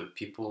obvious, but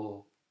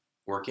people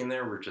working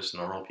there were just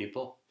normal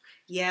people.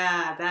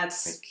 Yeah,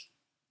 that's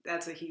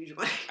a huge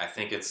one. I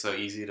think it's so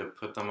easy to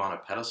put them on a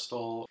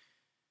pedestal.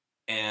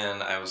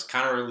 And I was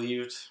kind of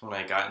relieved when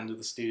I got into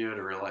the studio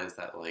to realize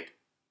that, like,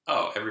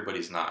 oh,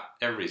 everybody's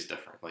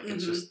different. Like,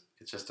 it's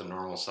just a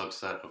normal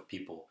subset of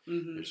people.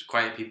 There's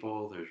quiet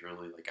people, there's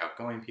really like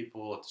outgoing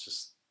people. It's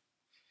just...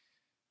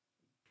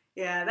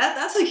 Yeah,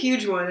 that's a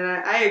huge one, and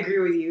I agree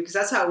with you, because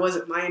that's how it was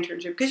at my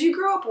internship. Because you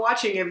grow up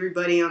watching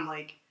everybody on,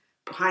 like,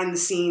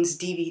 behind-the-scenes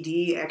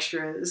DVD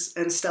extras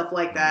and stuff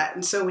like that,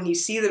 and so when you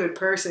see them in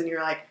person,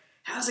 you're like,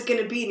 how's it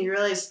going to be? And you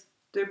realize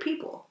they're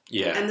people.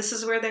 Yeah. And this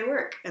is where they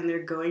work, and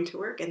they're going to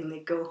work, and then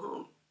they go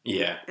home.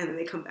 Yeah. And then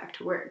they come back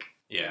to work.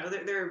 Yeah. You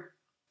know, they're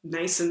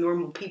nice and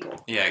normal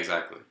people. Yeah,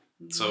 exactly.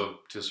 So,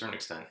 to a certain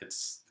extent,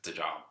 it's a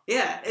job.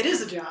 Yeah, it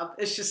is a job.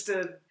 It's just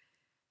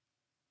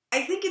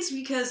I think it's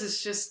because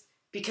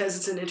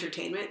it's an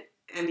entertainment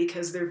and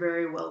because they're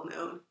very well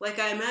known. Like,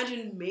 I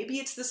imagine maybe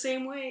it's the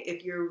same way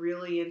if you're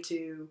really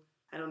into,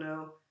 I don't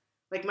know,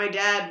 like my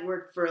dad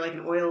worked for like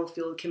an oil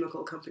field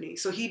chemical company,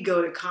 so he'd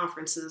go to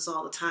conferences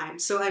all the time.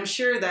 So I'm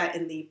sure that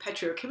in the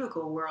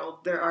petrochemical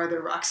world, there are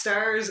the rock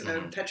stars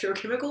of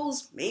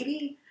petrochemicals,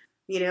 maybe,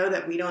 you know,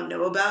 that we don't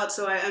know about.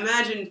 So I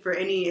imagine for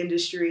any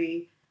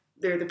industry,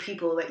 they're the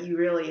people that you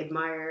really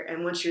admire.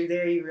 And once you're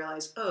there, you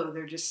realize, oh,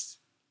 they're just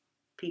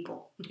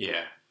people.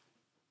 Yeah.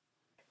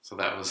 So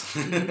that was...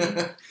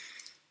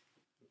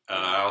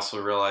 I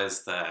also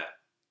realized that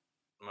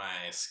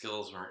my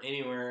skills weren't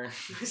anywhere in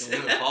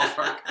the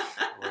ballpark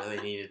where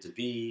they needed to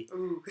be.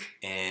 Ooh.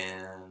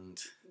 And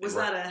was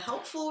that a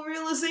helpful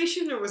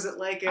realization, or was it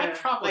like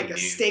a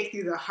stake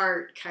through the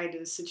heart kind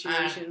of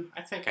situation?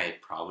 I think I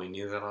probably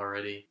knew that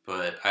already,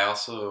 but I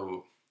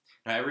also...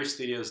 Now, every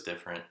studio is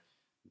different,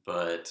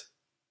 but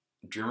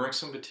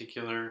DreamWorks in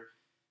particular,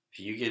 if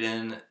you get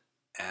in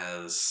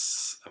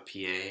as a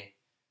PA,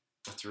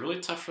 it's really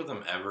tough for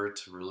them ever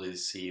to really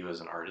see you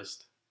as an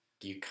artist.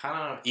 You kind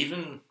of,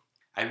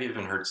 I've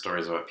even heard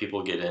stories about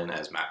people get in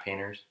as matte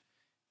painters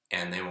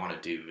and they want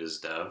to do viz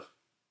dev,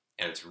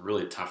 and it's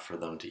really tough for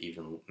them to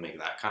even make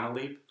that kind of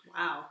leap.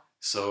 Wow.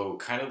 So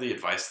kind of the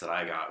advice that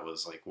I got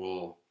was like,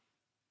 well,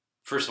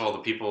 first of all, the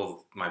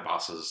people, my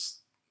bosses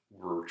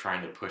were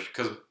trying to push,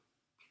 because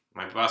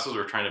my bosses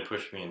were trying to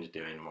push me into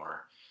doing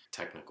more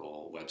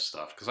technical web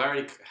stuff, because I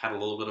already had a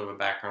little bit of a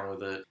background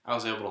with it. I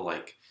was able to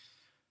like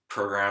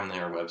program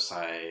their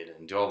website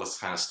and do all this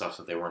kind of stuff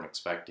that they weren't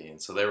expecting.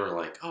 So they were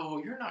like,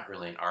 "Oh, you're not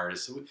really an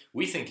artist.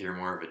 We think you're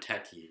more of a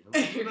techie."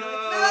 Like,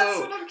 no. That's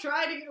what I'm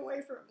trying to get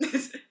away from.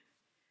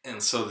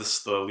 And so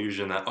the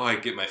illusion that, I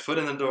get my foot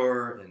in the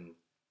door and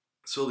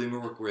slowly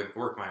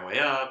work my way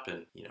up,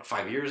 and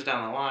 5 years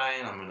down the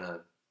line I'm gonna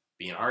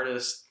be an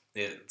artist.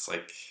 It's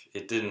like,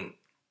 it didn't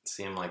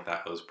seem like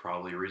that was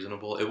probably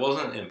reasonable. It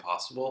wasn't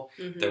impossible.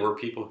 Mm-hmm. There were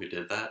people who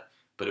did that,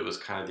 but it was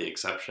kind of the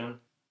exception.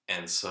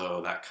 And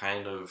so that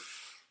kind of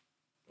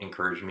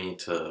encouraged me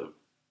to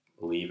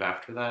leave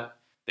after that.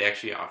 They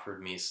actually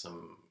offered me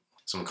some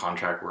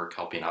contract work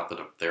helping out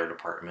their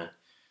department,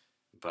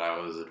 but I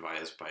was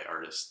advised by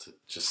artists to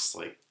just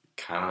like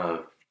kind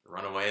of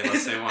run away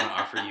unless they want to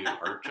offer you an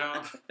art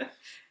job.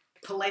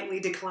 Politely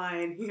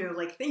decline,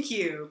 like, thank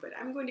you, but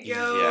I'm going to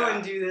go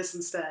and do this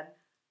instead.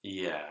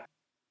 Yeah.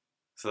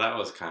 So that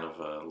was kind of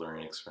a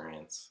learning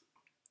experience.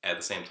 At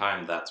the same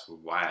time, that's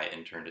why I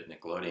interned at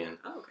Nickelodeon.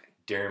 Oh, okay.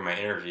 During my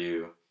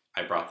interview,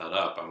 I brought that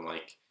up. I'm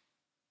like,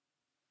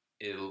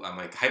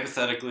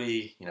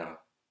 hypothetically,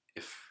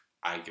 if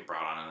I get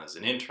brought on as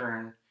an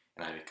intern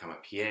and I become a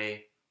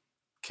PA,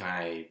 can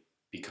I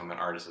become an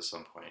artist at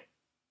some point?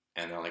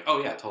 And they're like,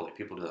 oh yeah, totally.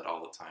 People do that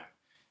all the time.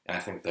 And I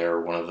think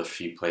they're one of the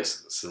few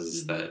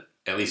places that,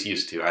 at least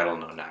used to, I don't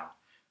know now,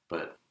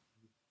 but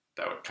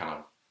that would kind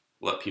of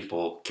let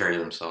people carry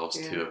themselves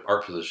to an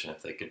art position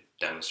if they could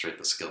demonstrate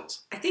the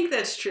skills. I think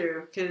that's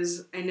true,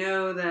 because I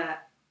know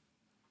that,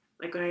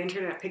 like, when I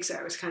interned at Pixar,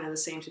 it was kind of the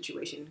same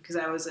situation, because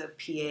I was a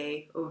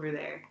PA over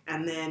there.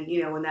 And then,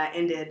 when that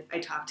ended, I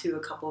talked to a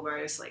couple of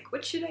artists, like,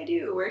 what should I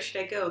do? Where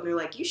should I go? And they're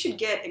like, you should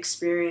get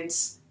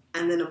experience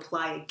and then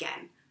apply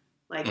again,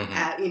 like,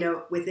 at,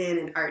 within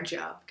an art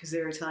job. Because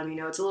they were telling me,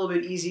 it's a little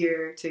bit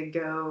easier to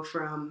go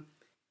from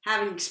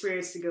having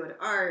experience to go to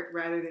art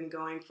rather than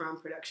going from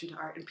production to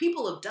art. And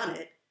people have done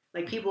it.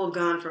 Like, people have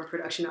gone from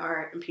production to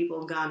art, and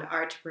people have gone to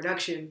art to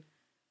production,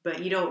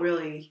 but you don't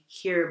really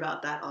hear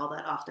about that all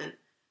that often.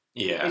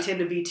 Yeah. They tend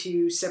to be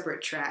two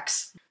separate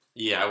tracks.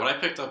 Yeah, what I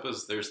picked up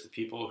is there's the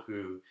people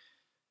who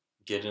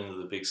get into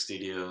the big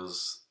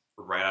studios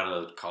right out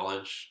of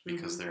college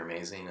because they're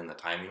amazing and the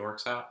timing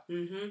works out.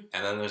 Mm-hmm.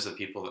 And then there's the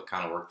people that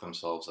kind of work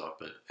themselves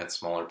up at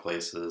smaller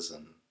places,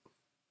 and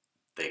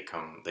they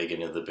get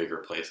into the bigger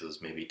places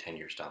maybe 10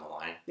 years down the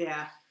line.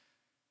 Yeah.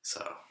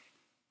 So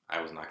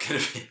I was not going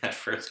to be that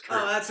first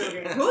group. Oh, that's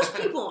okay. Most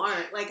people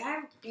aren't. Like,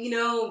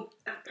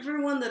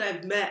 everyone that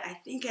I've met, I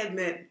think I've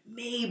met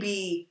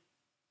maybe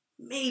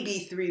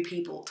 3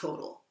 people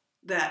total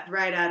that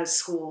right out of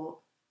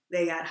school,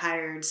 they got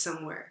hired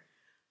somewhere.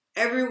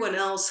 Everyone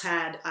else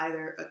had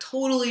either a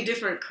totally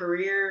different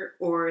career,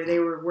 or they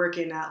were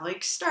working at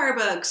like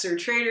Starbucks or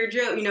Trader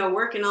Joe,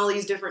 working all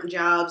these different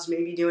jobs,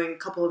 maybe doing a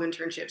couple of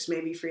internships,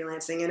 maybe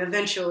freelancing, and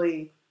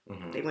eventually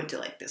they went to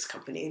like this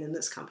company, and then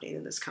this company, and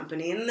then this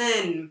company, and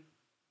then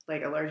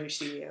like a larger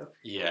studio.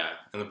 Yeah,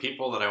 and the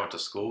people that I went to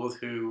school with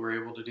who were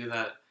able to do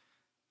that,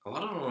 a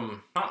lot of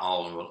them, not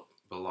all of them,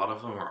 but a lot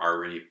of them were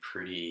already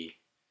pretty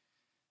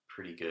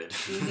good.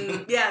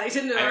 Mm-hmm. Yeah, they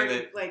tend to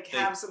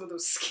have some of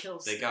those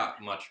skills. They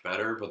got much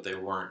better, but they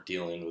weren't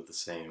dealing with the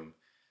same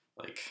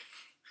like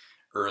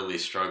early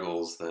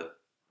struggles that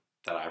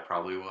I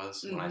probably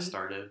was when I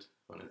started.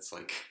 When it's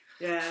like,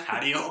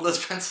 how do you hold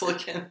this pencil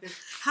again?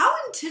 How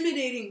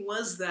intimidating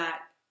was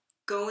that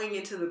going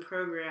into the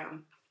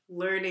program,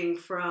 learning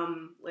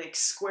from like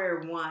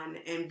square one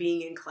and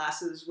being in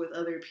classes with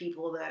other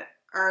people that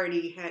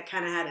already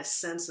had a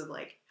sense of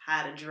like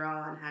how to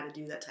draw and how to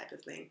do that type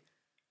of thing?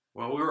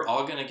 Well, we were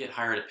all going to get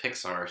hired at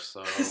Pixar,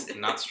 so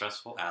not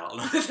stressful at all.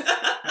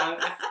 I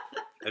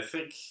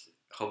think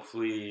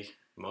hopefully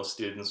most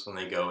students, when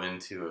they go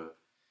into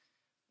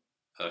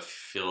a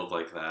field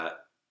like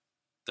that,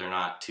 they're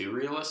not too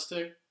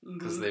realistic,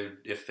 because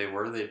if they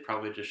were, they'd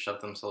probably just shut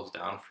themselves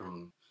down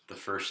from the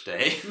first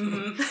day.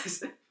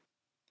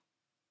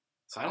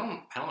 So I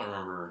don't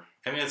remember.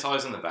 I mean, it's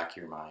always in the back of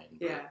your mind,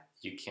 but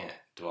you can't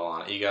dwell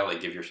on it. You gotta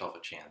give yourself a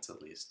chance at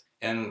least.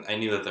 And I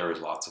knew that there was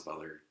lots of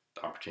other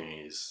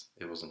opportunities.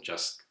 It wasn't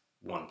just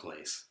one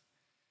place.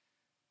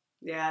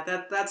 Yeah,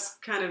 that's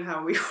kind of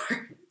how we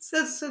were.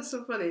 That's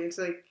so funny. It's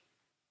like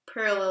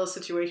parallel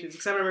situations.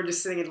 Because I remember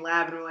just sitting in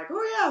lab and we're like,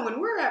 oh yeah,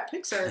 when we're at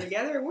Pixar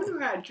together, when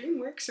we're at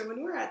DreamWorks, or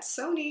when we're at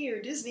Sony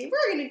or Disney,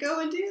 we're going to go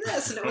and do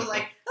this. And it was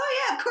like,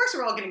 oh yeah, of course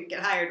we're all going to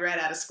get hired right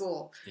out of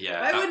school.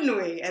 Yeah. Why wouldn't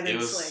we? And then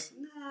it it's was,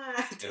 like,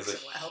 nah, it takes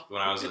a while.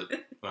 When I was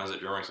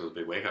at DreamWorks, it was a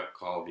big wake-up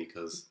call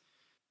because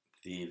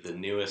the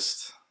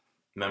newest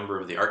member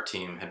of the art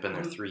team had been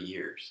there 3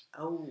 years.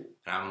 Oh.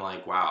 And I'm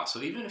like, wow.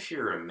 So even if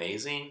you're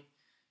amazing,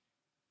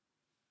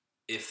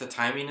 if the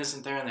timing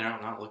isn't there and they're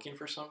not looking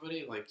for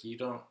somebody, like, you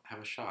don't have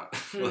a shot.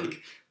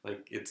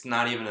 like it's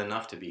not even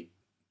enough to be.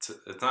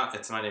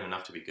 It's not even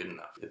enough to be good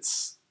enough.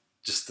 It's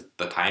just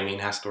the timing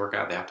has to work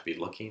out. They have to be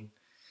looking.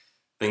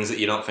 Things that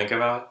you don't think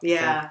about.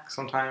 Yeah.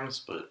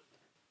 Sometimes, but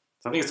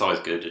I think it's always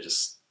good to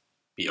just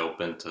be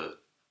open to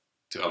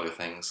other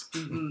things.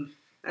 Mm-hmm.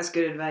 That's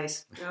good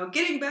advice. Now,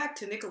 getting back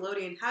to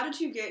Nickelodeon, how did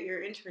you get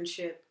your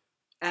internship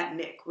at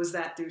Nick? Was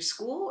that through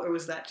school, or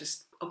was that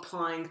just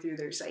applying through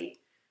their site?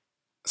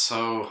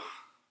 So,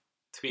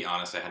 to be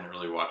honest, I hadn't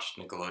really watched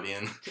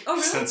Nickelodeon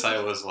really? since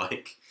I was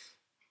like,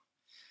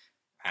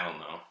 I don't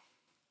know,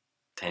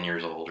 10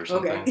 years old or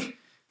something. Okay.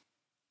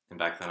 And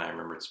back then I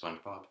remembered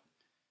SpongeBob.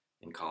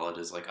 In college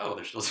is like, oh,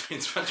 they're still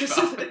doing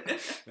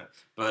SpongeBob.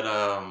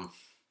 But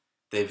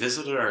they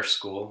visited our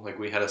school. Like,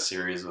 we had a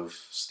series of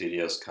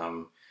studios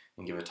come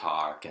and give a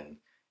talk,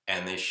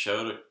 and they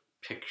showed a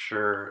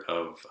picture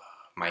of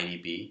Mighty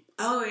B.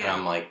 Oh, yeah. And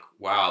I'm like,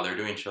 wow, they're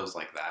doing shows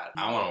like that.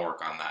 I want to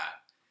work on that.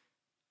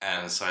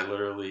 And so I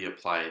literally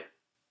applied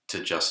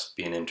to just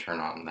be an intern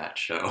on that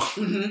show.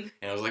 Mm-hmm.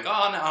 And I was like,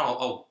 oh,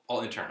 no,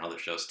 I'll intern on other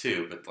shows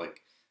too. But,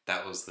 like,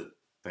 that was the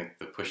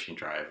pushing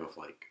drive of,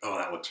 like, oh,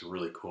 that looks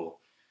really cool.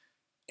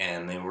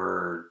 And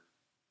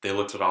they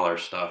looked at all our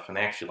stuff, and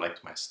they actually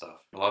liked my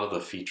stuff. A lot of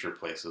the feature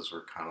places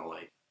were kind of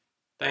like,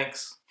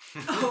 thanks.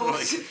 Oh,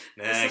 like,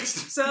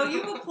 next. So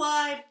you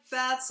applied.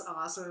 That's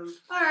awesome.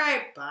 All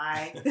right,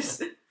 bye.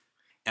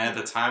 And at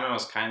the time, I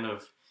was kind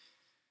of,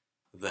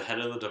 the head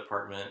of the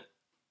department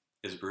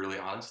is brutally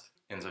honest.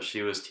 And so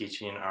she was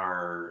teaching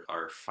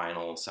our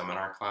final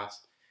seminar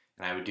class.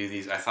 And I would do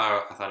these, I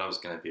thought I was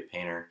going to be a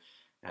painter.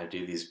 And I'd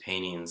do these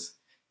paintings,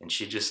 and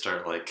she'd just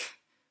start, like,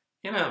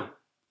 in a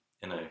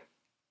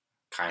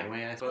kind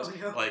way, I suppose.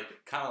 Oh, no. Like,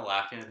 kind of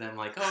laughing at them,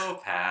 like, oh,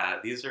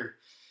 Pat, these are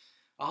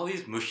all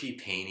these mushy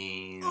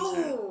paintings.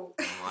 Oh.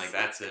 And I'm like,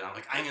 that's it. I'm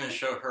like, I'm going to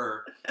show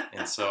her.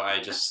 And so I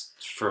just,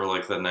 for,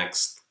 like, the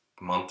next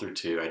month or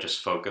two, I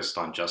just focused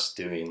on just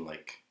doing,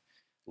 like,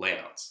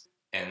 layouts.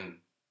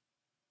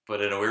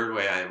 But in a weird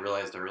way, I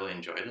realized I really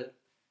enjoyed it.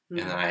 Mm-hmm.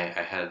 And then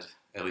I had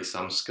at least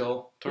some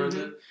skill towards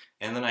it.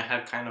 And then I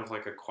had kind of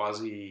like a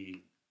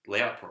quasi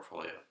layout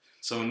portfolio.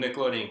 So when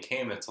Nickelodeon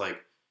came, it's like,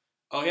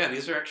 oh yeah,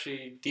 these are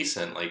actually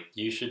decent. Like,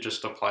 you should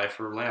just apply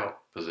for layout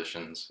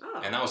positions.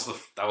 Oh. And that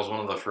was one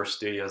of the first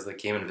studios that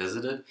came and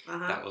visited.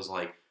 Uh-huh. That was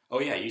like, oh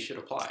yeah, you should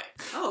apply.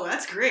 Oh,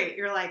 that's great.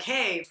 You're like,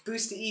 hey,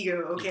 boost the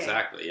ego. Okay.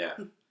 Exactly. Yeah.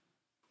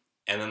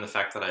 And then the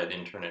fact that I had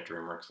interned at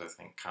DreamWorks, I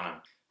think, kind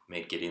of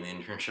made getting the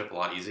internship a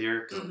lot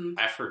easier. Because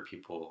I've heard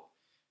people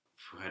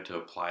who had to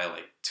apply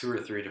like 2 or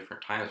 3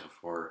 different times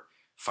before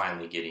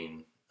finally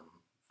getting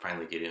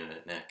in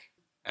at Nick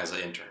as an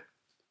intern.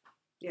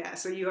 Yeah,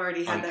 so you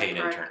already had unpaid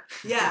that part. Intern.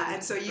 Yeah,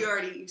 and so you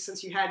already,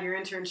 since you had your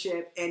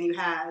internship and you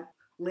had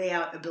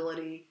layout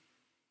ability,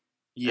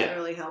 that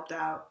really helped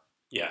out.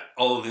 Yeah,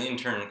 all of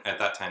the at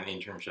that time, the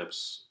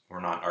internships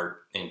were not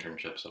art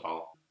internships at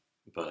all.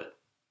 But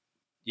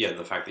yeah,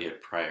 the fact that you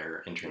had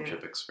prior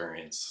internship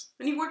experience.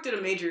 And you worked at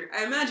a major,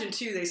 I imagine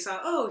too, they saw,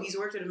 oh, he's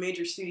worked at a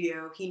major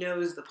studio. He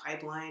knows the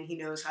pipeline. He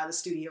knows how the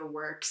studio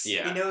works.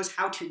 Yeah. He knows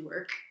how to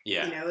work.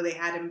 Yeah. You know, they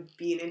had him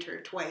be an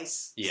intern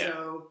twice. Yeah.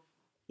 So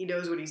he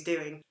knows what he's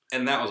doing.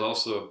 And that was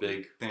also a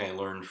big thing I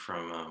learned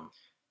from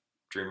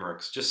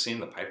DreamWorks, just seeing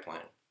the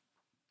pipeline.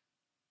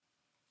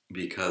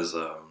 Because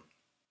I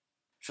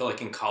feel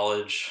like in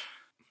college,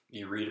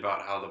 you read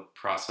about how the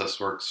process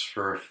works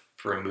for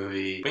a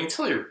movie, but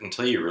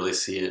until you really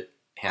see it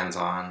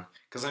hands-on.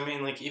 Because, I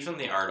mean, like, even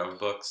the art of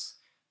books,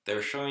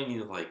 they're showing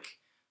you, like,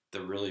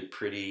 the really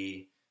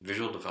pretty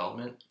visual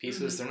development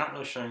pieces. They're not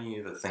really showing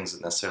you the things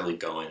that necessarily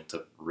go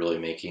into really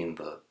making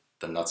the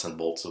nuts and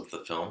bolts of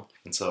the film.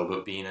 And so,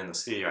 but being in the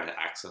studio, I had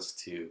access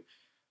to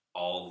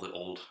all the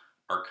old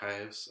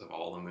archives of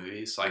all the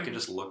movies. So I could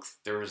just look,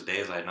 there was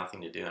days I had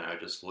nothing to do, and I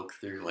would just look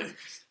through, like,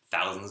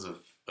 thousands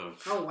of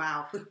oh,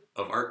 wow.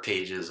 of art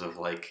pages of,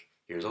 like,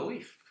 here's a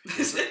leaf.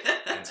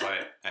 And so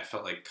I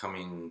felt like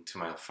coming to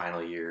my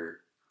final year,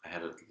 I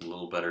had a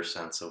little better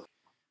sense of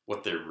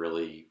what they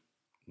really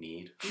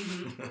need.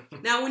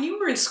 Now, when you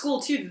were in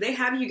school, too, did they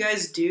have you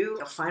guys do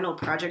a final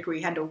project where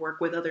you had to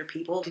work with other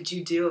people? Did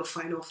you do a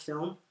final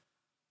film?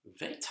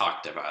 They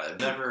talked about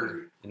it.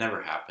 It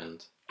never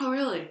happened. Oh,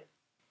 really?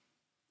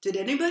 Did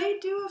anybody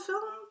do a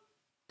film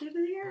through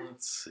the year?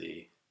 Let's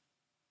see.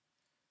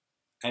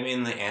 I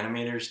mean, the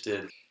animators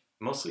did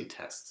mostly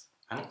tests.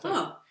 I don't think.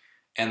 Oh.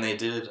 And they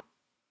did...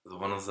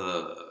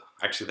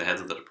 the heads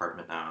of the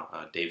department now,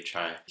 Dave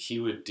Chai, he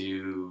would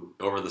do,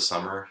 over the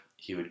summer,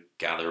 he would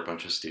gather a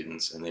bunch of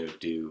students and they would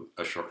do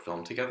a short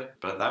film together.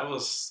 But that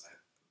was,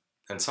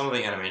 and some of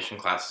the animation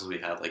classes we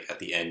had, like at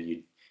the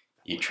end,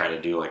 you'd try to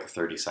do like a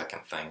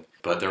 30-second thing.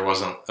 But it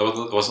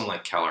wasn't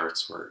like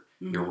CalArts where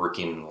you're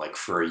working like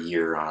for a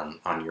year on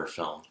your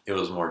film. It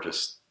was more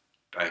just,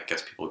 I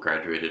guess people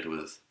graduated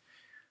with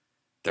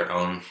their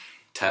own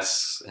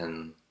tests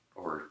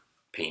or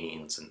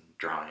paintings and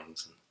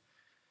drawings.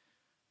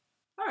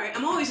 All right,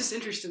 I'm always just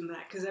interested in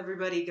that because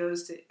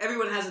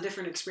everyone has a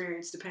different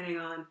experience depending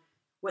on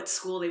what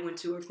school they went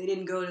to, or if they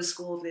didn't go to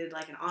school, if they did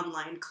like an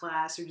online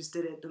class or just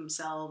did it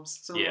themselves.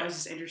 So I was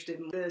just interested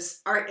in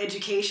this art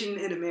education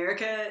in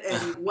America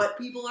and what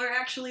people are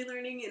actually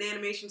learning in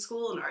animation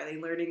school, and are they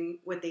learning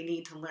what they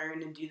need to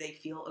learn, and do they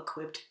feel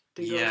equipped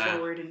to go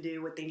forward and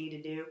do what they need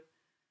to do?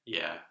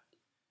 Yeah.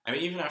 I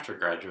mean, even after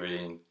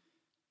graduating,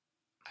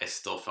 I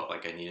still felt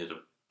like I needed a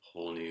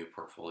whole new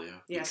portfolio.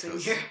 Yeah, same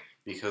here.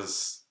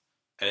 Because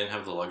I didn't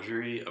have the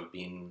luxury of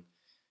being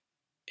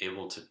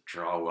able to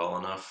draw well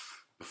enough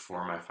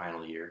before my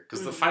final year.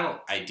 Because the final,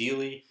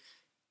 ideally,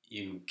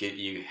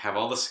 you have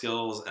all the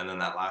skills, and then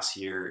that last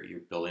year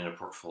you're building a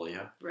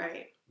portfolio.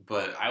 Right.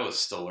 But I was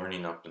still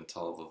learning up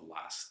until the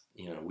last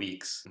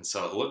weeks, and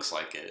so it looks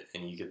like it,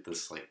 and you get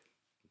this like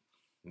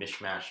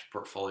mishmash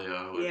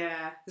portfolio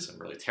with some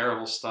really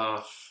terrible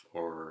stuff,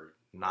 or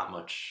not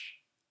much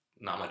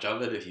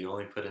of it if you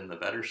only put in the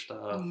better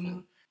stuff.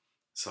 And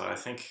so I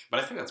think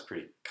that's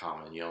pretty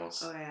common. You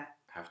almost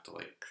have to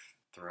like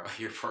throw out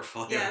your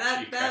portfolio.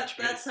 Yeah,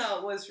 that's how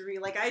it was for me.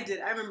 Like I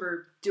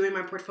remember doing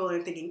my portfolio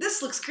and thinking,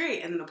 this looks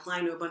great, and then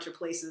applying to a bunch of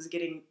places,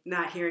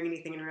 not hearing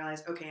anything, and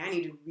realize, okay, I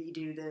need to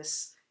redo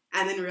this,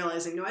 and then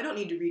realizing, no, I don't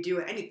need to redo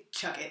it, I need to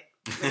chuck it.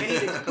 Like I need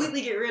to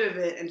completely get rid of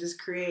it and just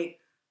create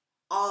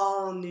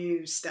all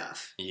new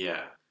stuff.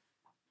 Yeah.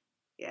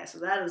 Yeah, so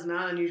that is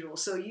not unusual.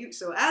 So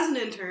as an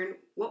intern,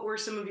 what were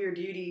some of your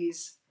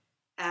duties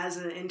as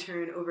an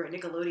intern over at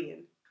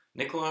Nickelodeon?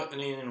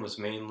 Nickelodeon was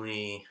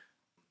mainly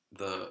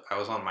I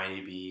was on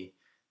MyDB,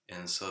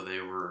 and so they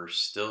were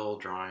still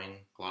drawing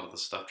a lot of the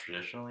stuff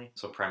traditionally.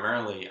 So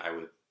primarily I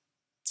would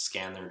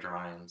scan their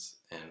drawings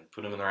and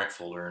put them in the right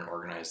folder and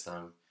organize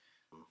them.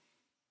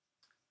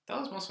 That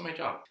was most of my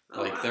job.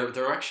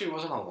 There actually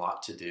wasn't a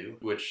lot to do,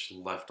 which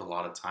left a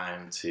lot of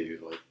time to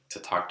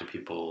talk to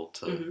people,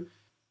 to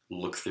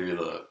look through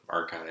the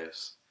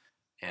archives.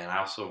 And I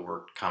also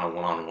worked kind of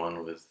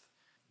one-on-one with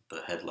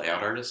the head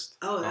layout artist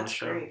on the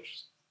show. Great.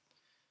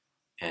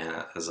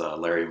 And as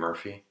Larry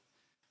Murphy.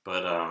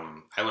 But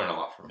I learned a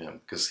lot from him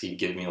because he'd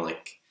give me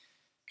like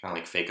kind of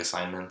like fake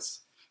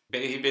assignments.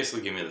 He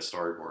basically gave me the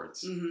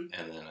storyboards, and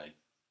then I'd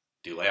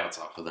do layouts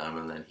off of them,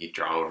 and then he'd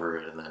draw over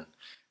it, and then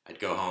I'd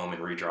go home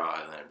and redraw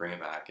it, and then I'd bring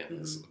it back, and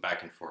it's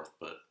back and forth.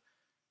 But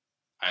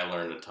I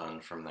learned a ton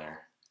from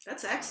there.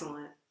 That's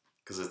excellent.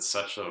 Because it's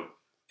such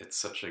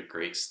a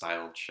great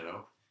styled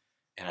show,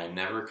 and I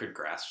never could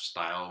grasp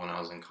style when I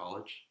was in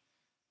college,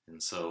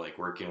 and so like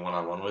working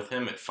one-on-one with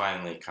him, it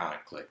finally kind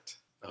of clicked.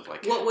 Of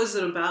like, what was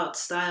it about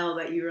style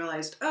that you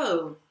realized,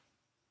 oh,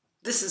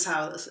 this is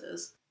how this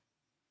is?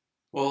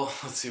 Well,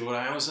 let's see. When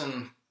I was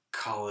in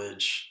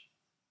college,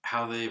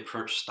 how they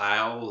approached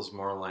style was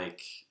more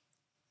like,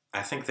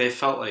 I think they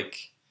felt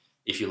like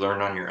if you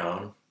learned on your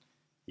own,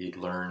 you'd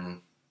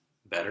learn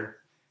better.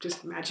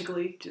 Just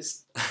magically,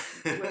 just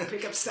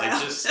pick up style.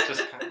 Like just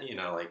kind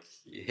of, like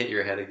you hit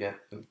your head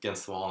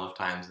against the wall enough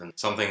times, and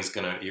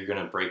you're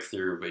gonna break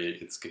through, but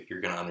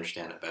you're gonna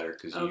understand it better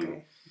because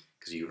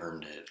you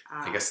earned it.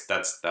 I guess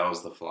that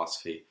was the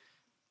philosophy,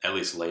 at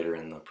least later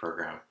in the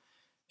program.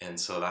 And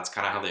so that's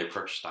kind of how they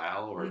approach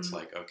style, where it's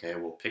like, okay,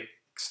 we'll pick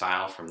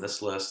style from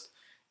this list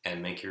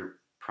and make your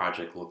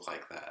project look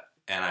like that.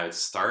 And I would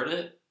start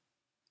it,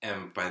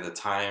 and by the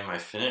time I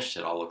finished,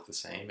 it all looked the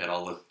same. It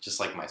all looked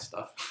just like my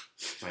stuff,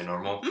 my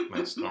normal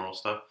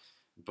stuff.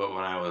 But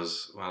when I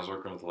was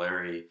working with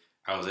Larry,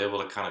 I was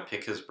able to kind of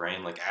pick his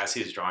brain, like as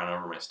he's drawing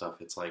over my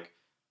stuff, it's like,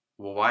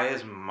 well, why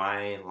is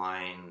my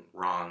line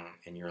wrong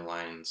and your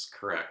line's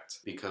correct?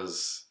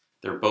 Because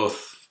they're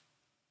both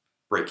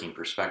breaking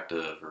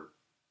perspective,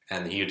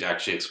 and he would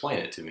actually explain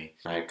it to me.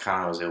 I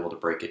kind of was able to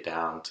break it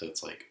down to,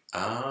 it's like,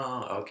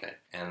 oh, okay.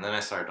 And then I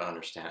started to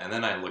understand. And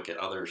then I look at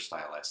other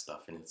stylized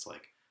stuff, and it's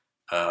like,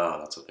 oh,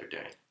 that's what they're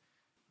doing.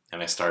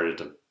 And I started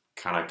to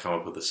kind of come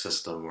up with a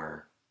system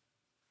where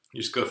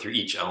you just go through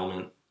each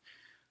element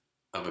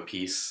of a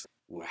piece.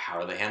 How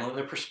are they handling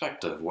their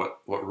perspective?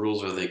 What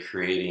rules are they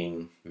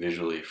creating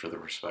visually for the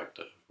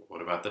perspective?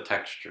 What about the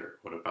texture?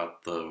 What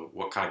about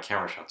what kind of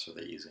camera shots are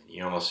they using?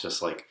 You almost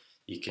just like,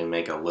 you can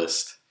make a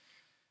list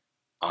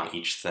on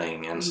each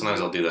thing. And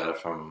sometimes I'll do that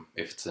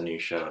if it's a new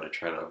show, to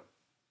try to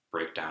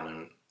break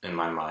down in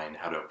my mind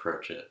how to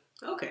approach it.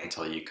 Okay.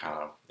 Until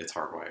it's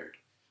hardwired.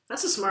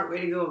 That's a smart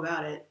way to go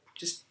about it.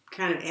 Just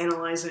kind of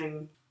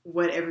analyzing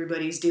what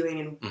everybody's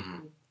doing.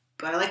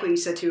 But I like what you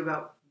said too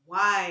about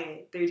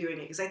why they're doing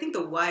it, because I think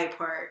the why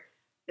part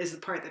is the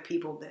part that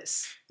people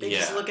miss. They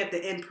just look at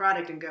the end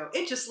product and go,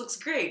 it just looks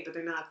great, but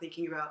they're not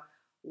thinking about,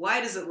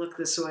 why does it look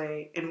this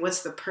way, and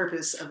what's the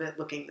purpose of it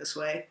looking this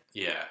way?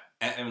 Yeah,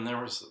 and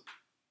there was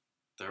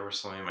there was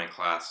somebody in my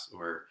class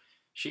where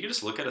she could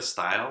just look at a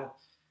style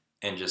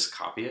and just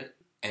copy it,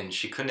 and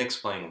she couldn't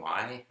explain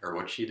why or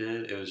what she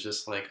did. It was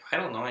just like, I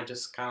don't know, I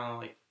just kind of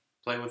like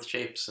play with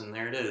shapes, and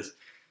there it is.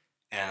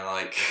 And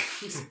like,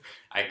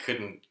 I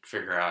couldn't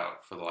figure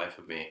out for the life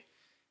of me.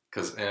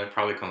 And it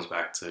probably comes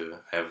back to,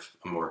 I have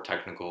a more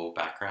technical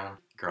background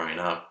growing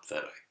up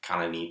that I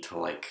kind of need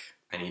to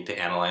I need to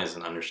analyze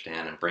and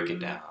understand and break it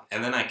down.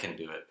 And then I can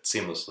do it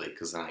seamlessly,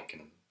 because then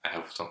I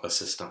have a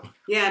system.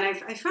 Yeah,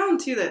 and I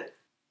found too that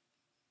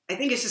I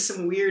think it's just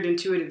some weird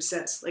intuitive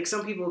sense. Like,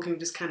 some people can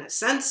just kind of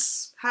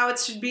sense how it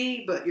should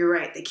be, but you're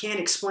right, they can't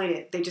explain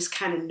it. They just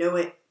kind of know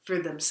it for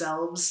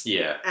themselves.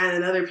 Yeah. And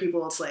then other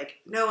people, it's like,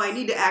 no, I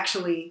need to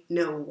actually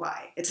know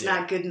why. It's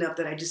not good enough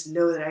that I just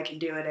know that I can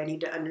do it. I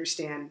need to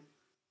understand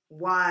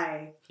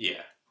why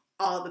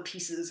all the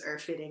pieces are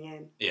fitting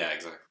in. Yeah,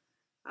 exactly.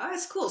 Oh,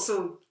 that's cool.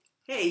 So,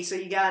 hey, so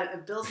you got a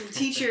built-in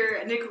teacher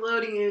at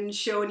Nickelodeon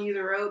showing you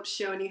the ropes,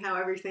 showing you how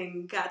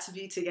everything got to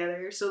be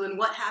together. So then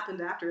what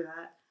happened after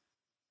that?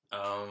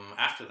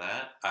 After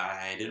that,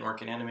 I didn't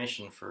work in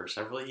animation for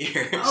several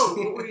years. Oh,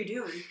 what were you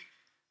doing?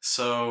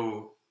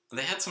 So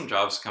they had some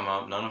jobs come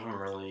up. None of them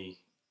really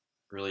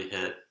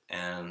hit.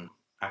 And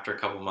after a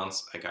couple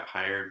months, I got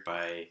hired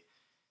by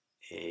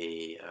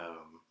a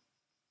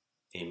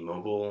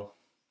mobile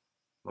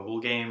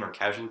game or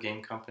casual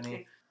game company.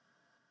 Okay.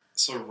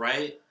 So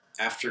right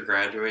after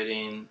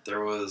graduating,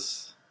 there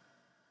was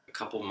a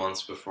couple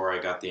months before I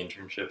got the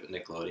internship at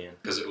Nickelodeon,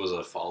 because it was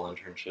a fall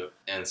internship.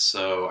 And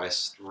so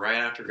right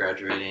after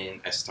graduating,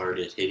 I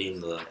started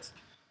hitting the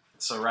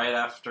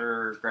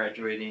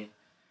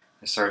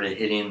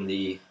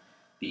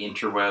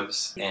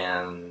interwebs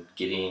and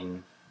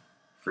getting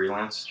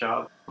freelance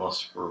jobs.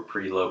 Most were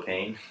pretty low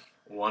paying.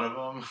 One of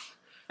them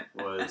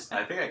was,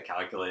 I think I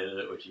calculated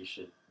it, which you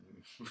should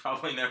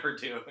probably never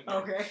do when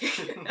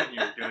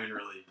you're doing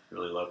really,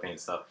 really low paying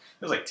stuff.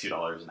 It was like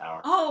 $2 an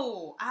hour.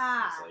 Oh,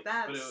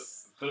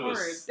 that's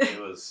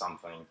it was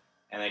something.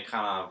 And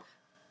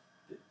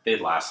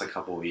they'd last a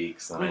couple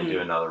weeks, then I'd do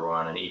another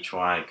one, and each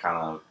one I'd kind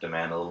of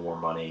demand a little more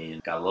money,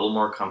 and got a little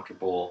more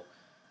comfortable.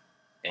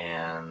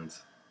 And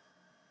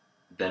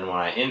then when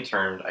I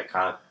interned, I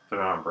kind of put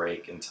it on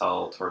break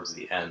until towards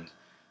the end.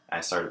 I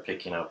started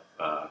picking up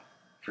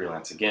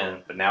freelance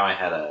again, but now I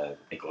had a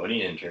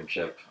Nickelodeon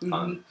internship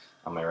on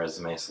my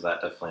resume, so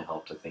that definitely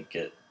helped, I think,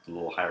 get a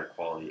little higher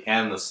quality.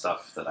 And the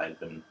stuff that I'd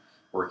been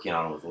working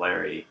on with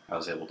Larry, I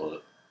was able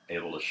to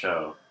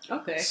show.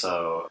 Okay.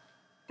 So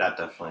that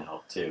definitely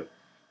helped too.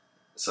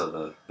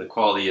 So the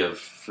quality of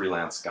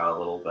freelance got a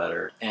little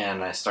better,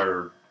 and I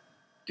started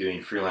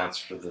doing freelance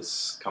for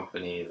this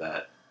company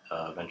that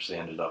eventually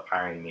ended up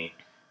hiring me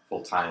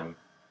full-time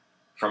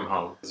from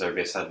home, because they're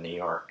based out of New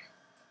York.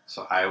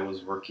 So I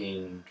was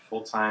working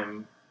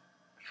full-time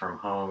from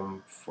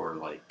home for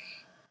like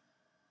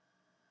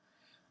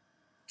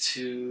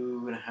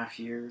 2.5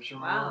 years or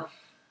more. Wow.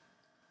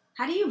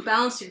 How do you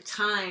balance your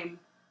time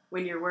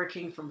when you're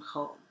working from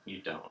home?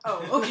 You don't.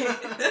 Oh, okay.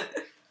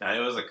 No, it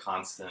was a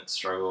constant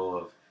struggle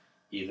of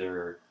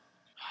either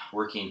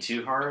working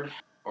too hard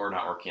or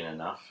not working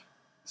enough.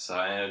 So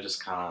it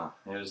just ebb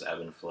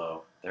and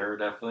flow. There were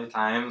definitely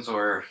times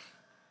where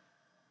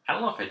I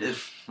don't know if I did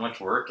much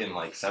work in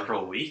like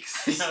several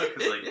weeks, because I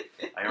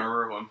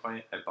remember at one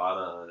point I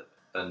bought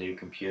a new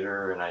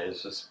computer and I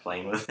was just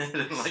playing with it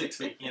and like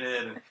tweaking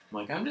it, and I'm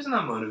like, I'm just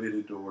not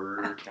motivated to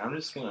work. I'm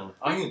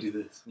gonna do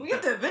this. We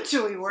have to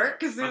eventually work,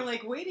 because they're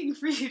like waiting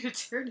for you to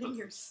turn in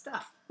your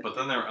stuff. But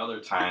then there were other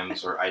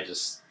times where I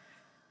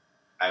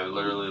would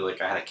literally,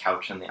 I had a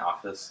couch in the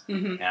office,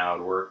 and I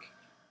would work,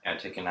 and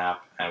I'd take a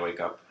nap, and I'd wake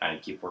up, and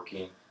I'd keep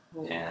working,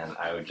 and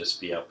I would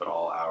just be up at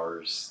all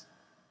hours,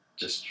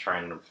 just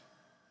trying to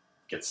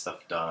get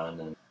stuff done.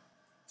 And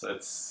so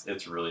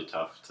it's really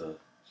tough to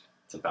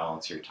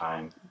balance your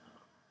time.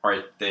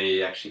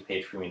 They actually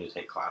paid for me to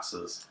take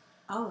classes.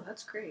 Oh,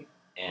 that's great.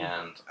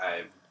 And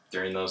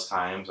during those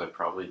times, I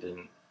probably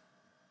didn't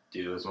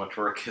do as much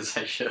work as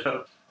I should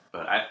have.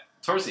 But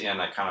towards the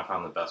end, I kind of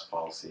found the best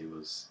policy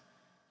was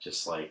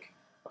just like,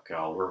 okay,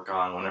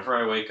 whenever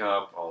I wake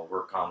up, I'll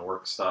work on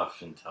work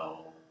stuff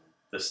until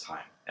this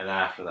time. And then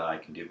after that, I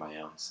can do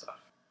my own stuff.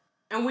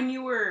 And when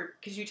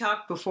because you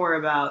talked before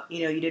about,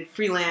 you did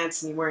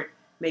freelance and you weren't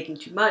making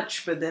too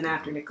much, but then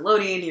after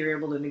Nickelodeon, you were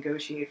able to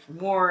negotiate for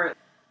more.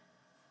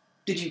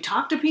 Did you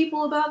talk to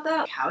people about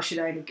that? How should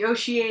I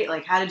negotiate?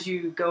 How did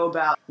you go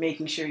about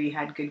making sure you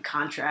had good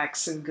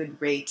contracts and good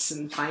rates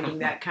and finding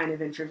that kind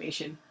of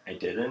information? I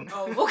didn't.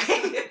 Oh,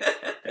 okay.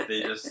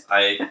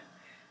 It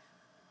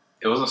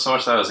wasn't so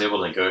much that I was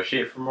able to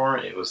negotiate for more,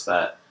 it was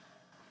that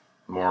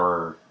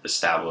more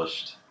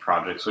established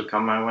projects would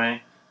come my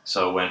way.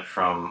 So it went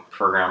from a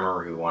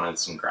programmer who wanted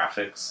some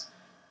graphics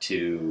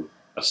to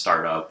a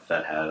startup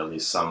that had at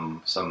least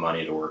some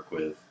money to work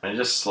with. And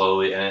just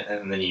slowly,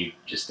 and then you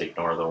just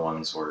ignore the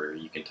ones where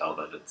you can tell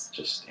that it's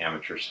just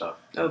amateur stuff.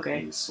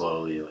 Okay. You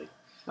slowly,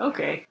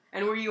 Okay.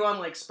 And were you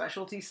on,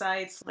 specialty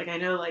sites? I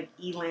know,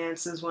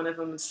 Elance is one of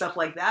them and stuff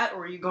like that? Or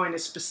were you going to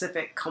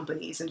specific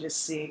companies and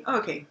just seeing,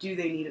 okay, do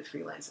they need a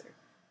freelancer?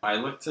 I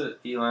looked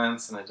at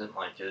Elance and I didn't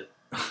like it.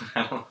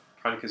 Probably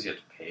because you had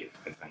to pay,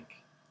 I think,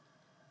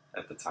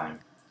 at the time.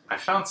 I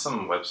found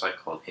some website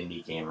called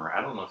Indie Gamer.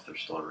 I don't know if they're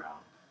still around.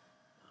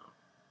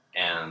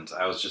 And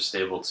I was just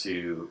able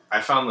to...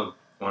 I found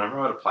whenever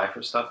I would apply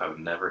for stuff, I would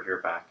never hear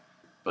back.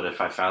 But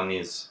if I found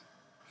these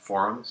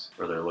forums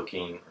where they're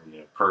looking,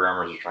 or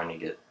programmers are trying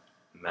to get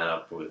met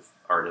up with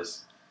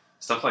artists,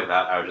 stuff like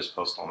that, I would just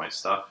post all my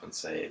stuff and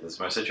say, this is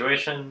my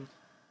situation,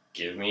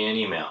 give me an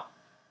email.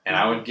 And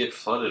I would get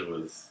flooded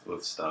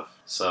with stuff.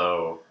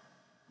 So,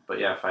 but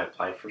yeah, if I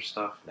applied for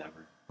stuff,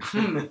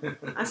 never.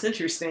 That's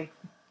interesting.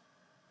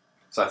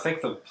 So I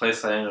think the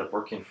place I ended up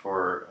working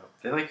for,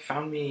 they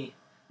found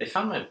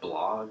my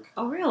blog.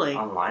 Oh, really?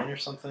 Online or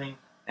something.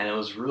 And it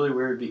was really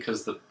weird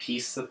because the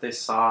piece that they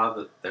saw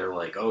that they're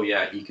like, oh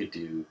yeah, he could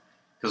do,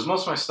 because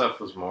most of my stuff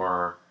was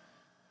more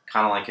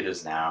kind of like it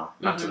is now,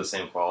 not to the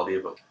same quality,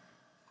 but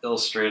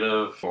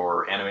illustrative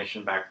or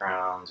animation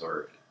backgrounds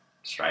or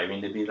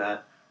striving to be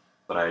that.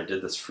 But I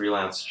did this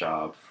freelance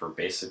job for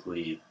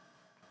basically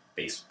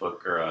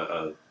Facebook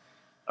or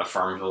a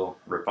Farmville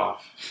ripoff,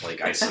 like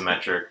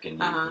isometric,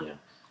 and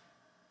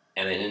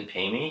and they didn't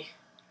pay me.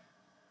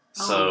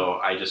 So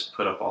I just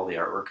put up all the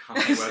artwork on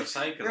my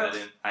website because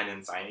I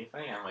didn't sign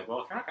anything. I'm like,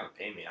 well, if you're not going to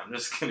pay me, I'm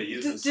just going to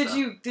use this stuff.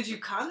 Did you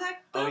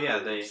contact them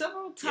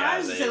several times?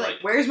 Yeah, they say,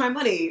 where's my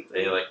money?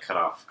 They cut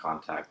off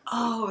contact.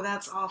 Oh,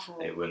 that's awful.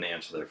 They wouldn't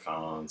answer their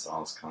phones and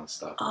all this kind of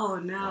stuff. Oh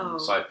no.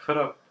 So I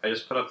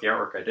just put up the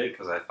artwork I did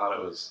because I thought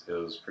it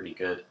was pretty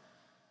good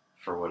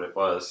for what it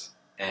was.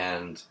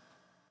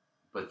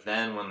 But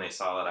then when they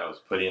saw that I was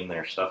putting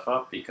their stuff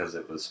up because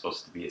it was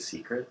supposed to be a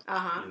secret,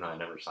 even though I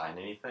never signed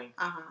anything,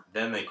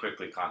 then they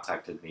quickly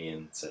contacted me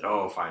and said,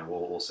 "Oh, fine,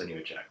 we'll send you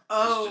a check.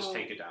 Just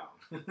take it down."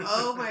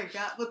 Oh my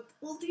god!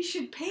 Well, you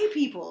should pay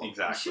people.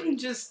 Exactly. You shouldn't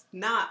just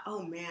not.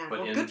 Oh man.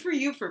 But good for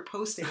you for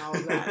posting all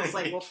of that. It's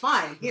like, well,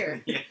 fine,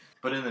 here. Yeah.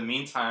 But in the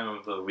meantime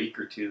of the week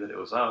or two that it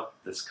was up,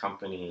 this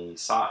company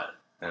saw it,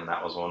 and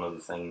that was one of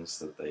the things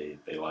that they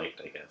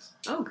liked, I guess.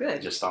 Oh,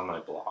 good. Just on my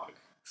blog.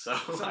 So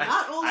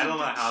I don't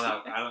know how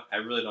that. I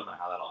really don't know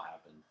how that all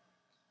happened.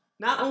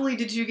 Not only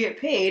did you get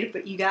paid,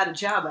 but you got a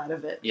job out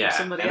of it. Yeah,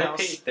 from somebody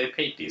else. They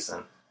paid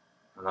decent,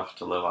 enough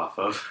to live off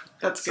of.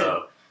 That's good.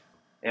 So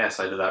I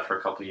did that for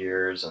a couple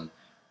years, and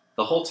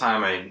the whole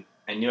time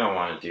I knew I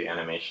wanted to do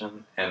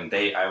animation, and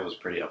I was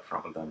pretty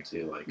upfront with them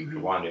too. Like, if you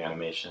want to do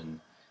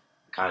animation,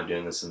 kind of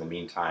doing this in the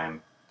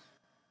meantime.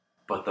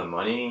 But the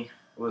money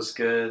was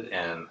good,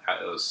 and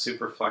it was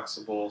super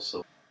flexible,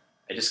 so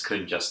I just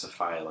couldn't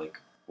justify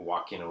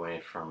walking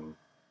away from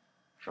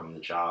the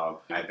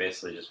job. I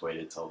basically just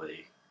waited till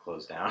they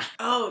closed down.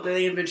 Oh,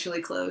 they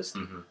eventually closed?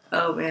 Mm-hmm.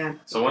 Oh, man.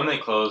 So when they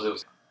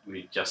closed,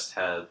 we just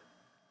had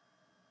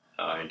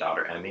my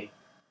daughter Emmy,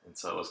 and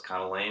so it was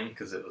kind of lame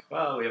because it was,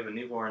 well, we have a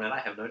newborn and I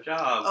have no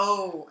job.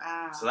 Oh,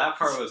 wow. So that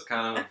part was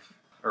kind of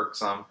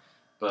irksome,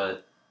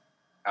 but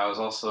I was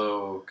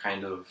also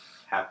kind of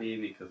happy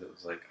because it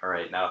was like, all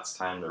right, now it's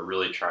time to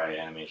really try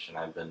animation.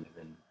 I've been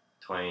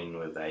toying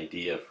with the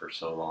idea for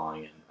so long,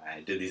 and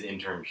I did these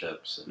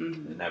internships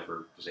and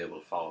never was able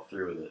to follow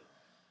through with it.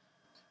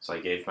 So I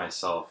gave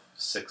myself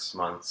 6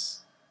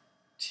 months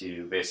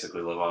to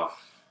basically live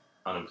off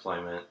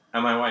unemployment.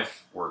 And my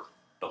wife worked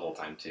the whole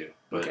time too,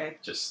 but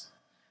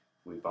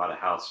we bought a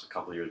house a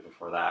couple years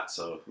before that,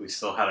 so we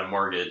still had a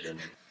mortgage,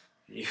 and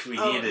we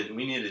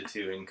needed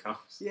 2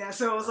 incomes. Yeah,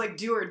 so it was like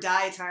do or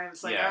die time.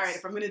 It's like, all right,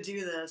 if I'm going to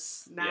do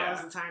this, now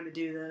is the time to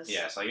do this.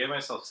 Yeah, so I gave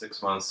myself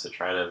 6 months to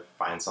try to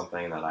find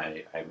something that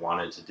I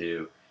wanted to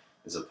do,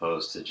 as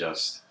opposed to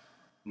just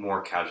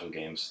more casual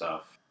game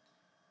stuff.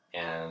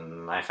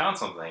 And I found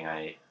something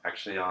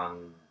actually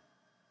on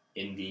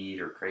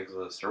Indeed or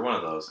Craigslist or one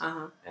of those,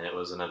 and it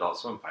was an Adult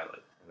Swim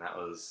pilot, and that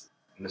was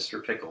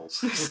Mr.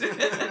 Pickles.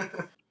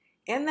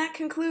 And that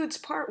concludes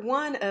part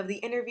 1 of the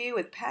interview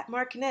with Pat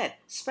Marconett.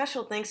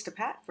 Special thanks to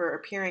Pat for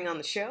appearing on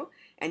the show,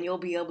 and you'll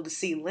be able to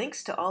see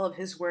links to all of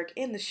his work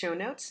in the show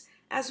notes,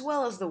 as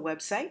well as the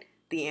website,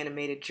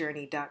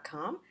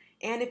 theanimatedjourney.com.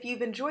 And if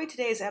you've enjoyed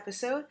today's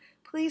episode,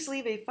 please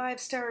leave a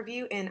 5-star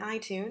review in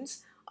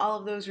iTunes. All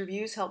of those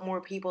reviews help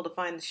more people to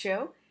find the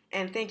show,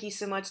 and thank you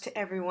so much to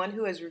everyone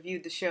who has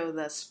reviewed the show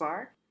thus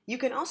far. You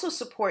can also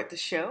support the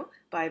show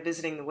by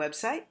visiting the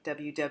website,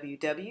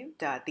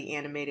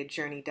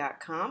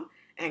 www.theanimatedjourney.com,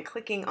 and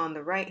clicking on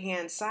the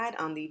right-hand side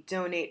on the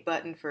donate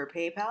button for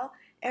PayPal.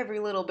 Every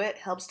little bit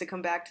helps to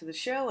come back to the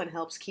show and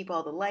helps keep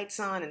all the lights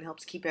on and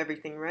helps keep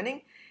everything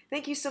running.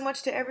 Thank you so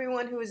much to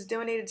everyone who has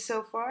donated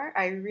so far.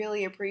 I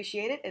really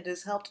appreciate it. It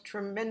has helped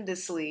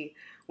tremendously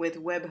with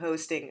web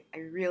hosting. I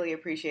really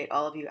appreciate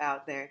all of you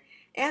out there.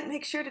 And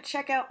make sure to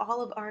check out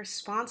all of our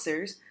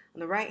sponsors. On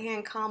the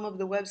right-hand column of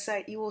the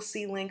website, you will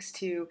see links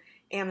to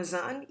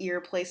Amazon, your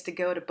place to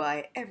go to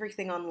buy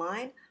everything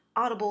online,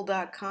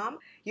 Audible.com,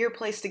 your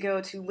place to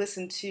go to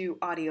listen to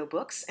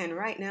audiobooks, and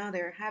right now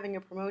they're having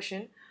a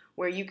promotion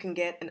where you can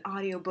get an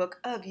audiobook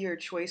of your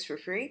choice for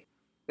free.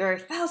 There are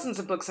thousands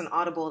of books on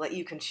Audible that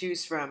you can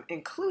choose from,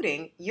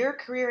 including Your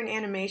Career in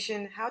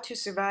Animation, How to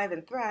Survive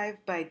and Thrive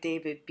by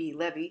David B.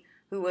 Levy,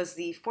 who was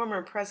the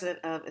former president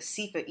of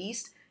ASIFA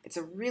East. It's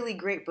a really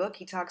great book.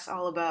 He talks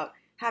all about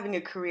having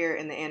a career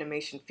in the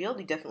animation field.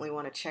 You definitely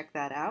want to check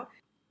that out.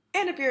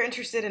 And if you're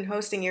interested in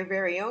hosting your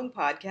very own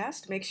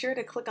podcast, make sure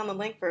to click on the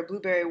link for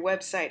Blueberry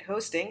Website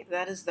Hosting.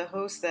 That is the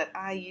host that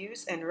I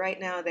use, and right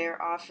now they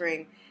are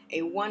offering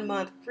a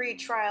 1-month free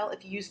trial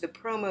if you use the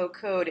promo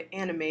code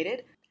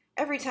ANIMATED.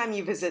 Every time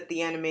you visit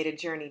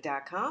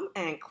theanimatedjourney.com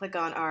and click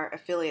on our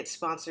affiliate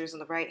sponsors on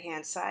the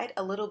right-hand side,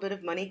 a little bit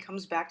of money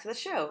comes back to the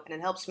show, and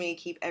it helps me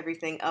keep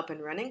everything up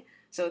and running.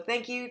 So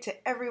thank you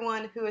to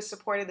everyone who has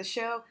supported the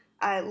show.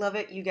 I love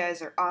it. You guys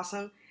are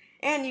awesome.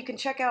 And you can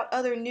check out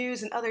other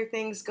news and other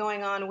things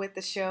going on with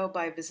the show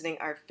by visiting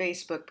our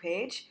Facebook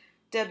page,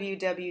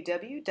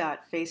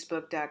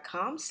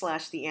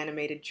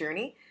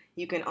 www.facebook.com/theanimatedjourney.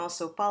 You can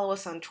also follow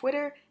us on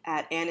Twitter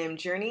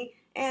 @animjourney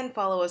and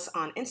follow us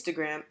on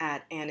Instagram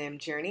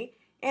 @animjourney.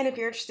 And if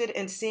you're interested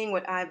in seeing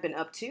what I've been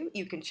up to,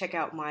 you can check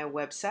out my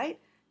website,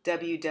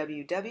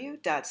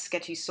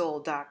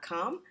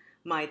 www.sketchysoul.com.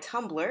 My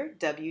Tumblr,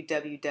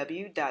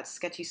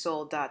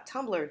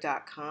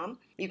 www.sketchysoul.tumblr.com.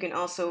 You can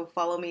also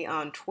follow me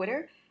on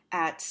Twitter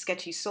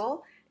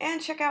 @sketchysoul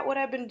and check out what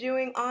I've been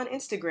doing on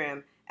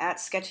Instagram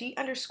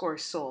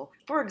 @sketchy_soul.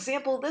 For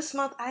example, this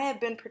month I have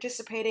been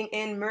participating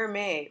in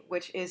Mermaid,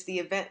 which is the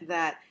event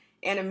that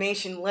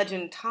animation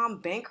legend Tom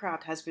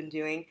Bancroft has been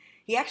doing.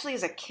 He actually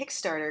has a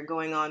Kickstarter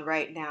going on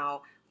right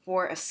now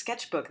for a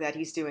sketchbook that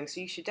he's doing, so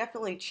you should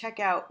definitely check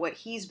out what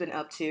he's been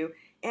up to.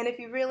 And if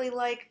you really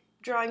like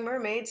drawing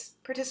mermaids,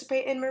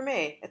 participate in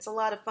Mermaid. It's a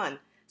lot of fun,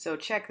 so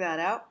check that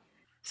out.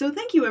 So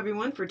thank you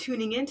everyone for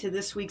tuning in to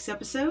this week's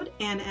episode,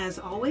 and as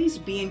always,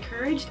 be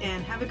encouraged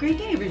and have a great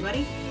day,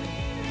 everybody.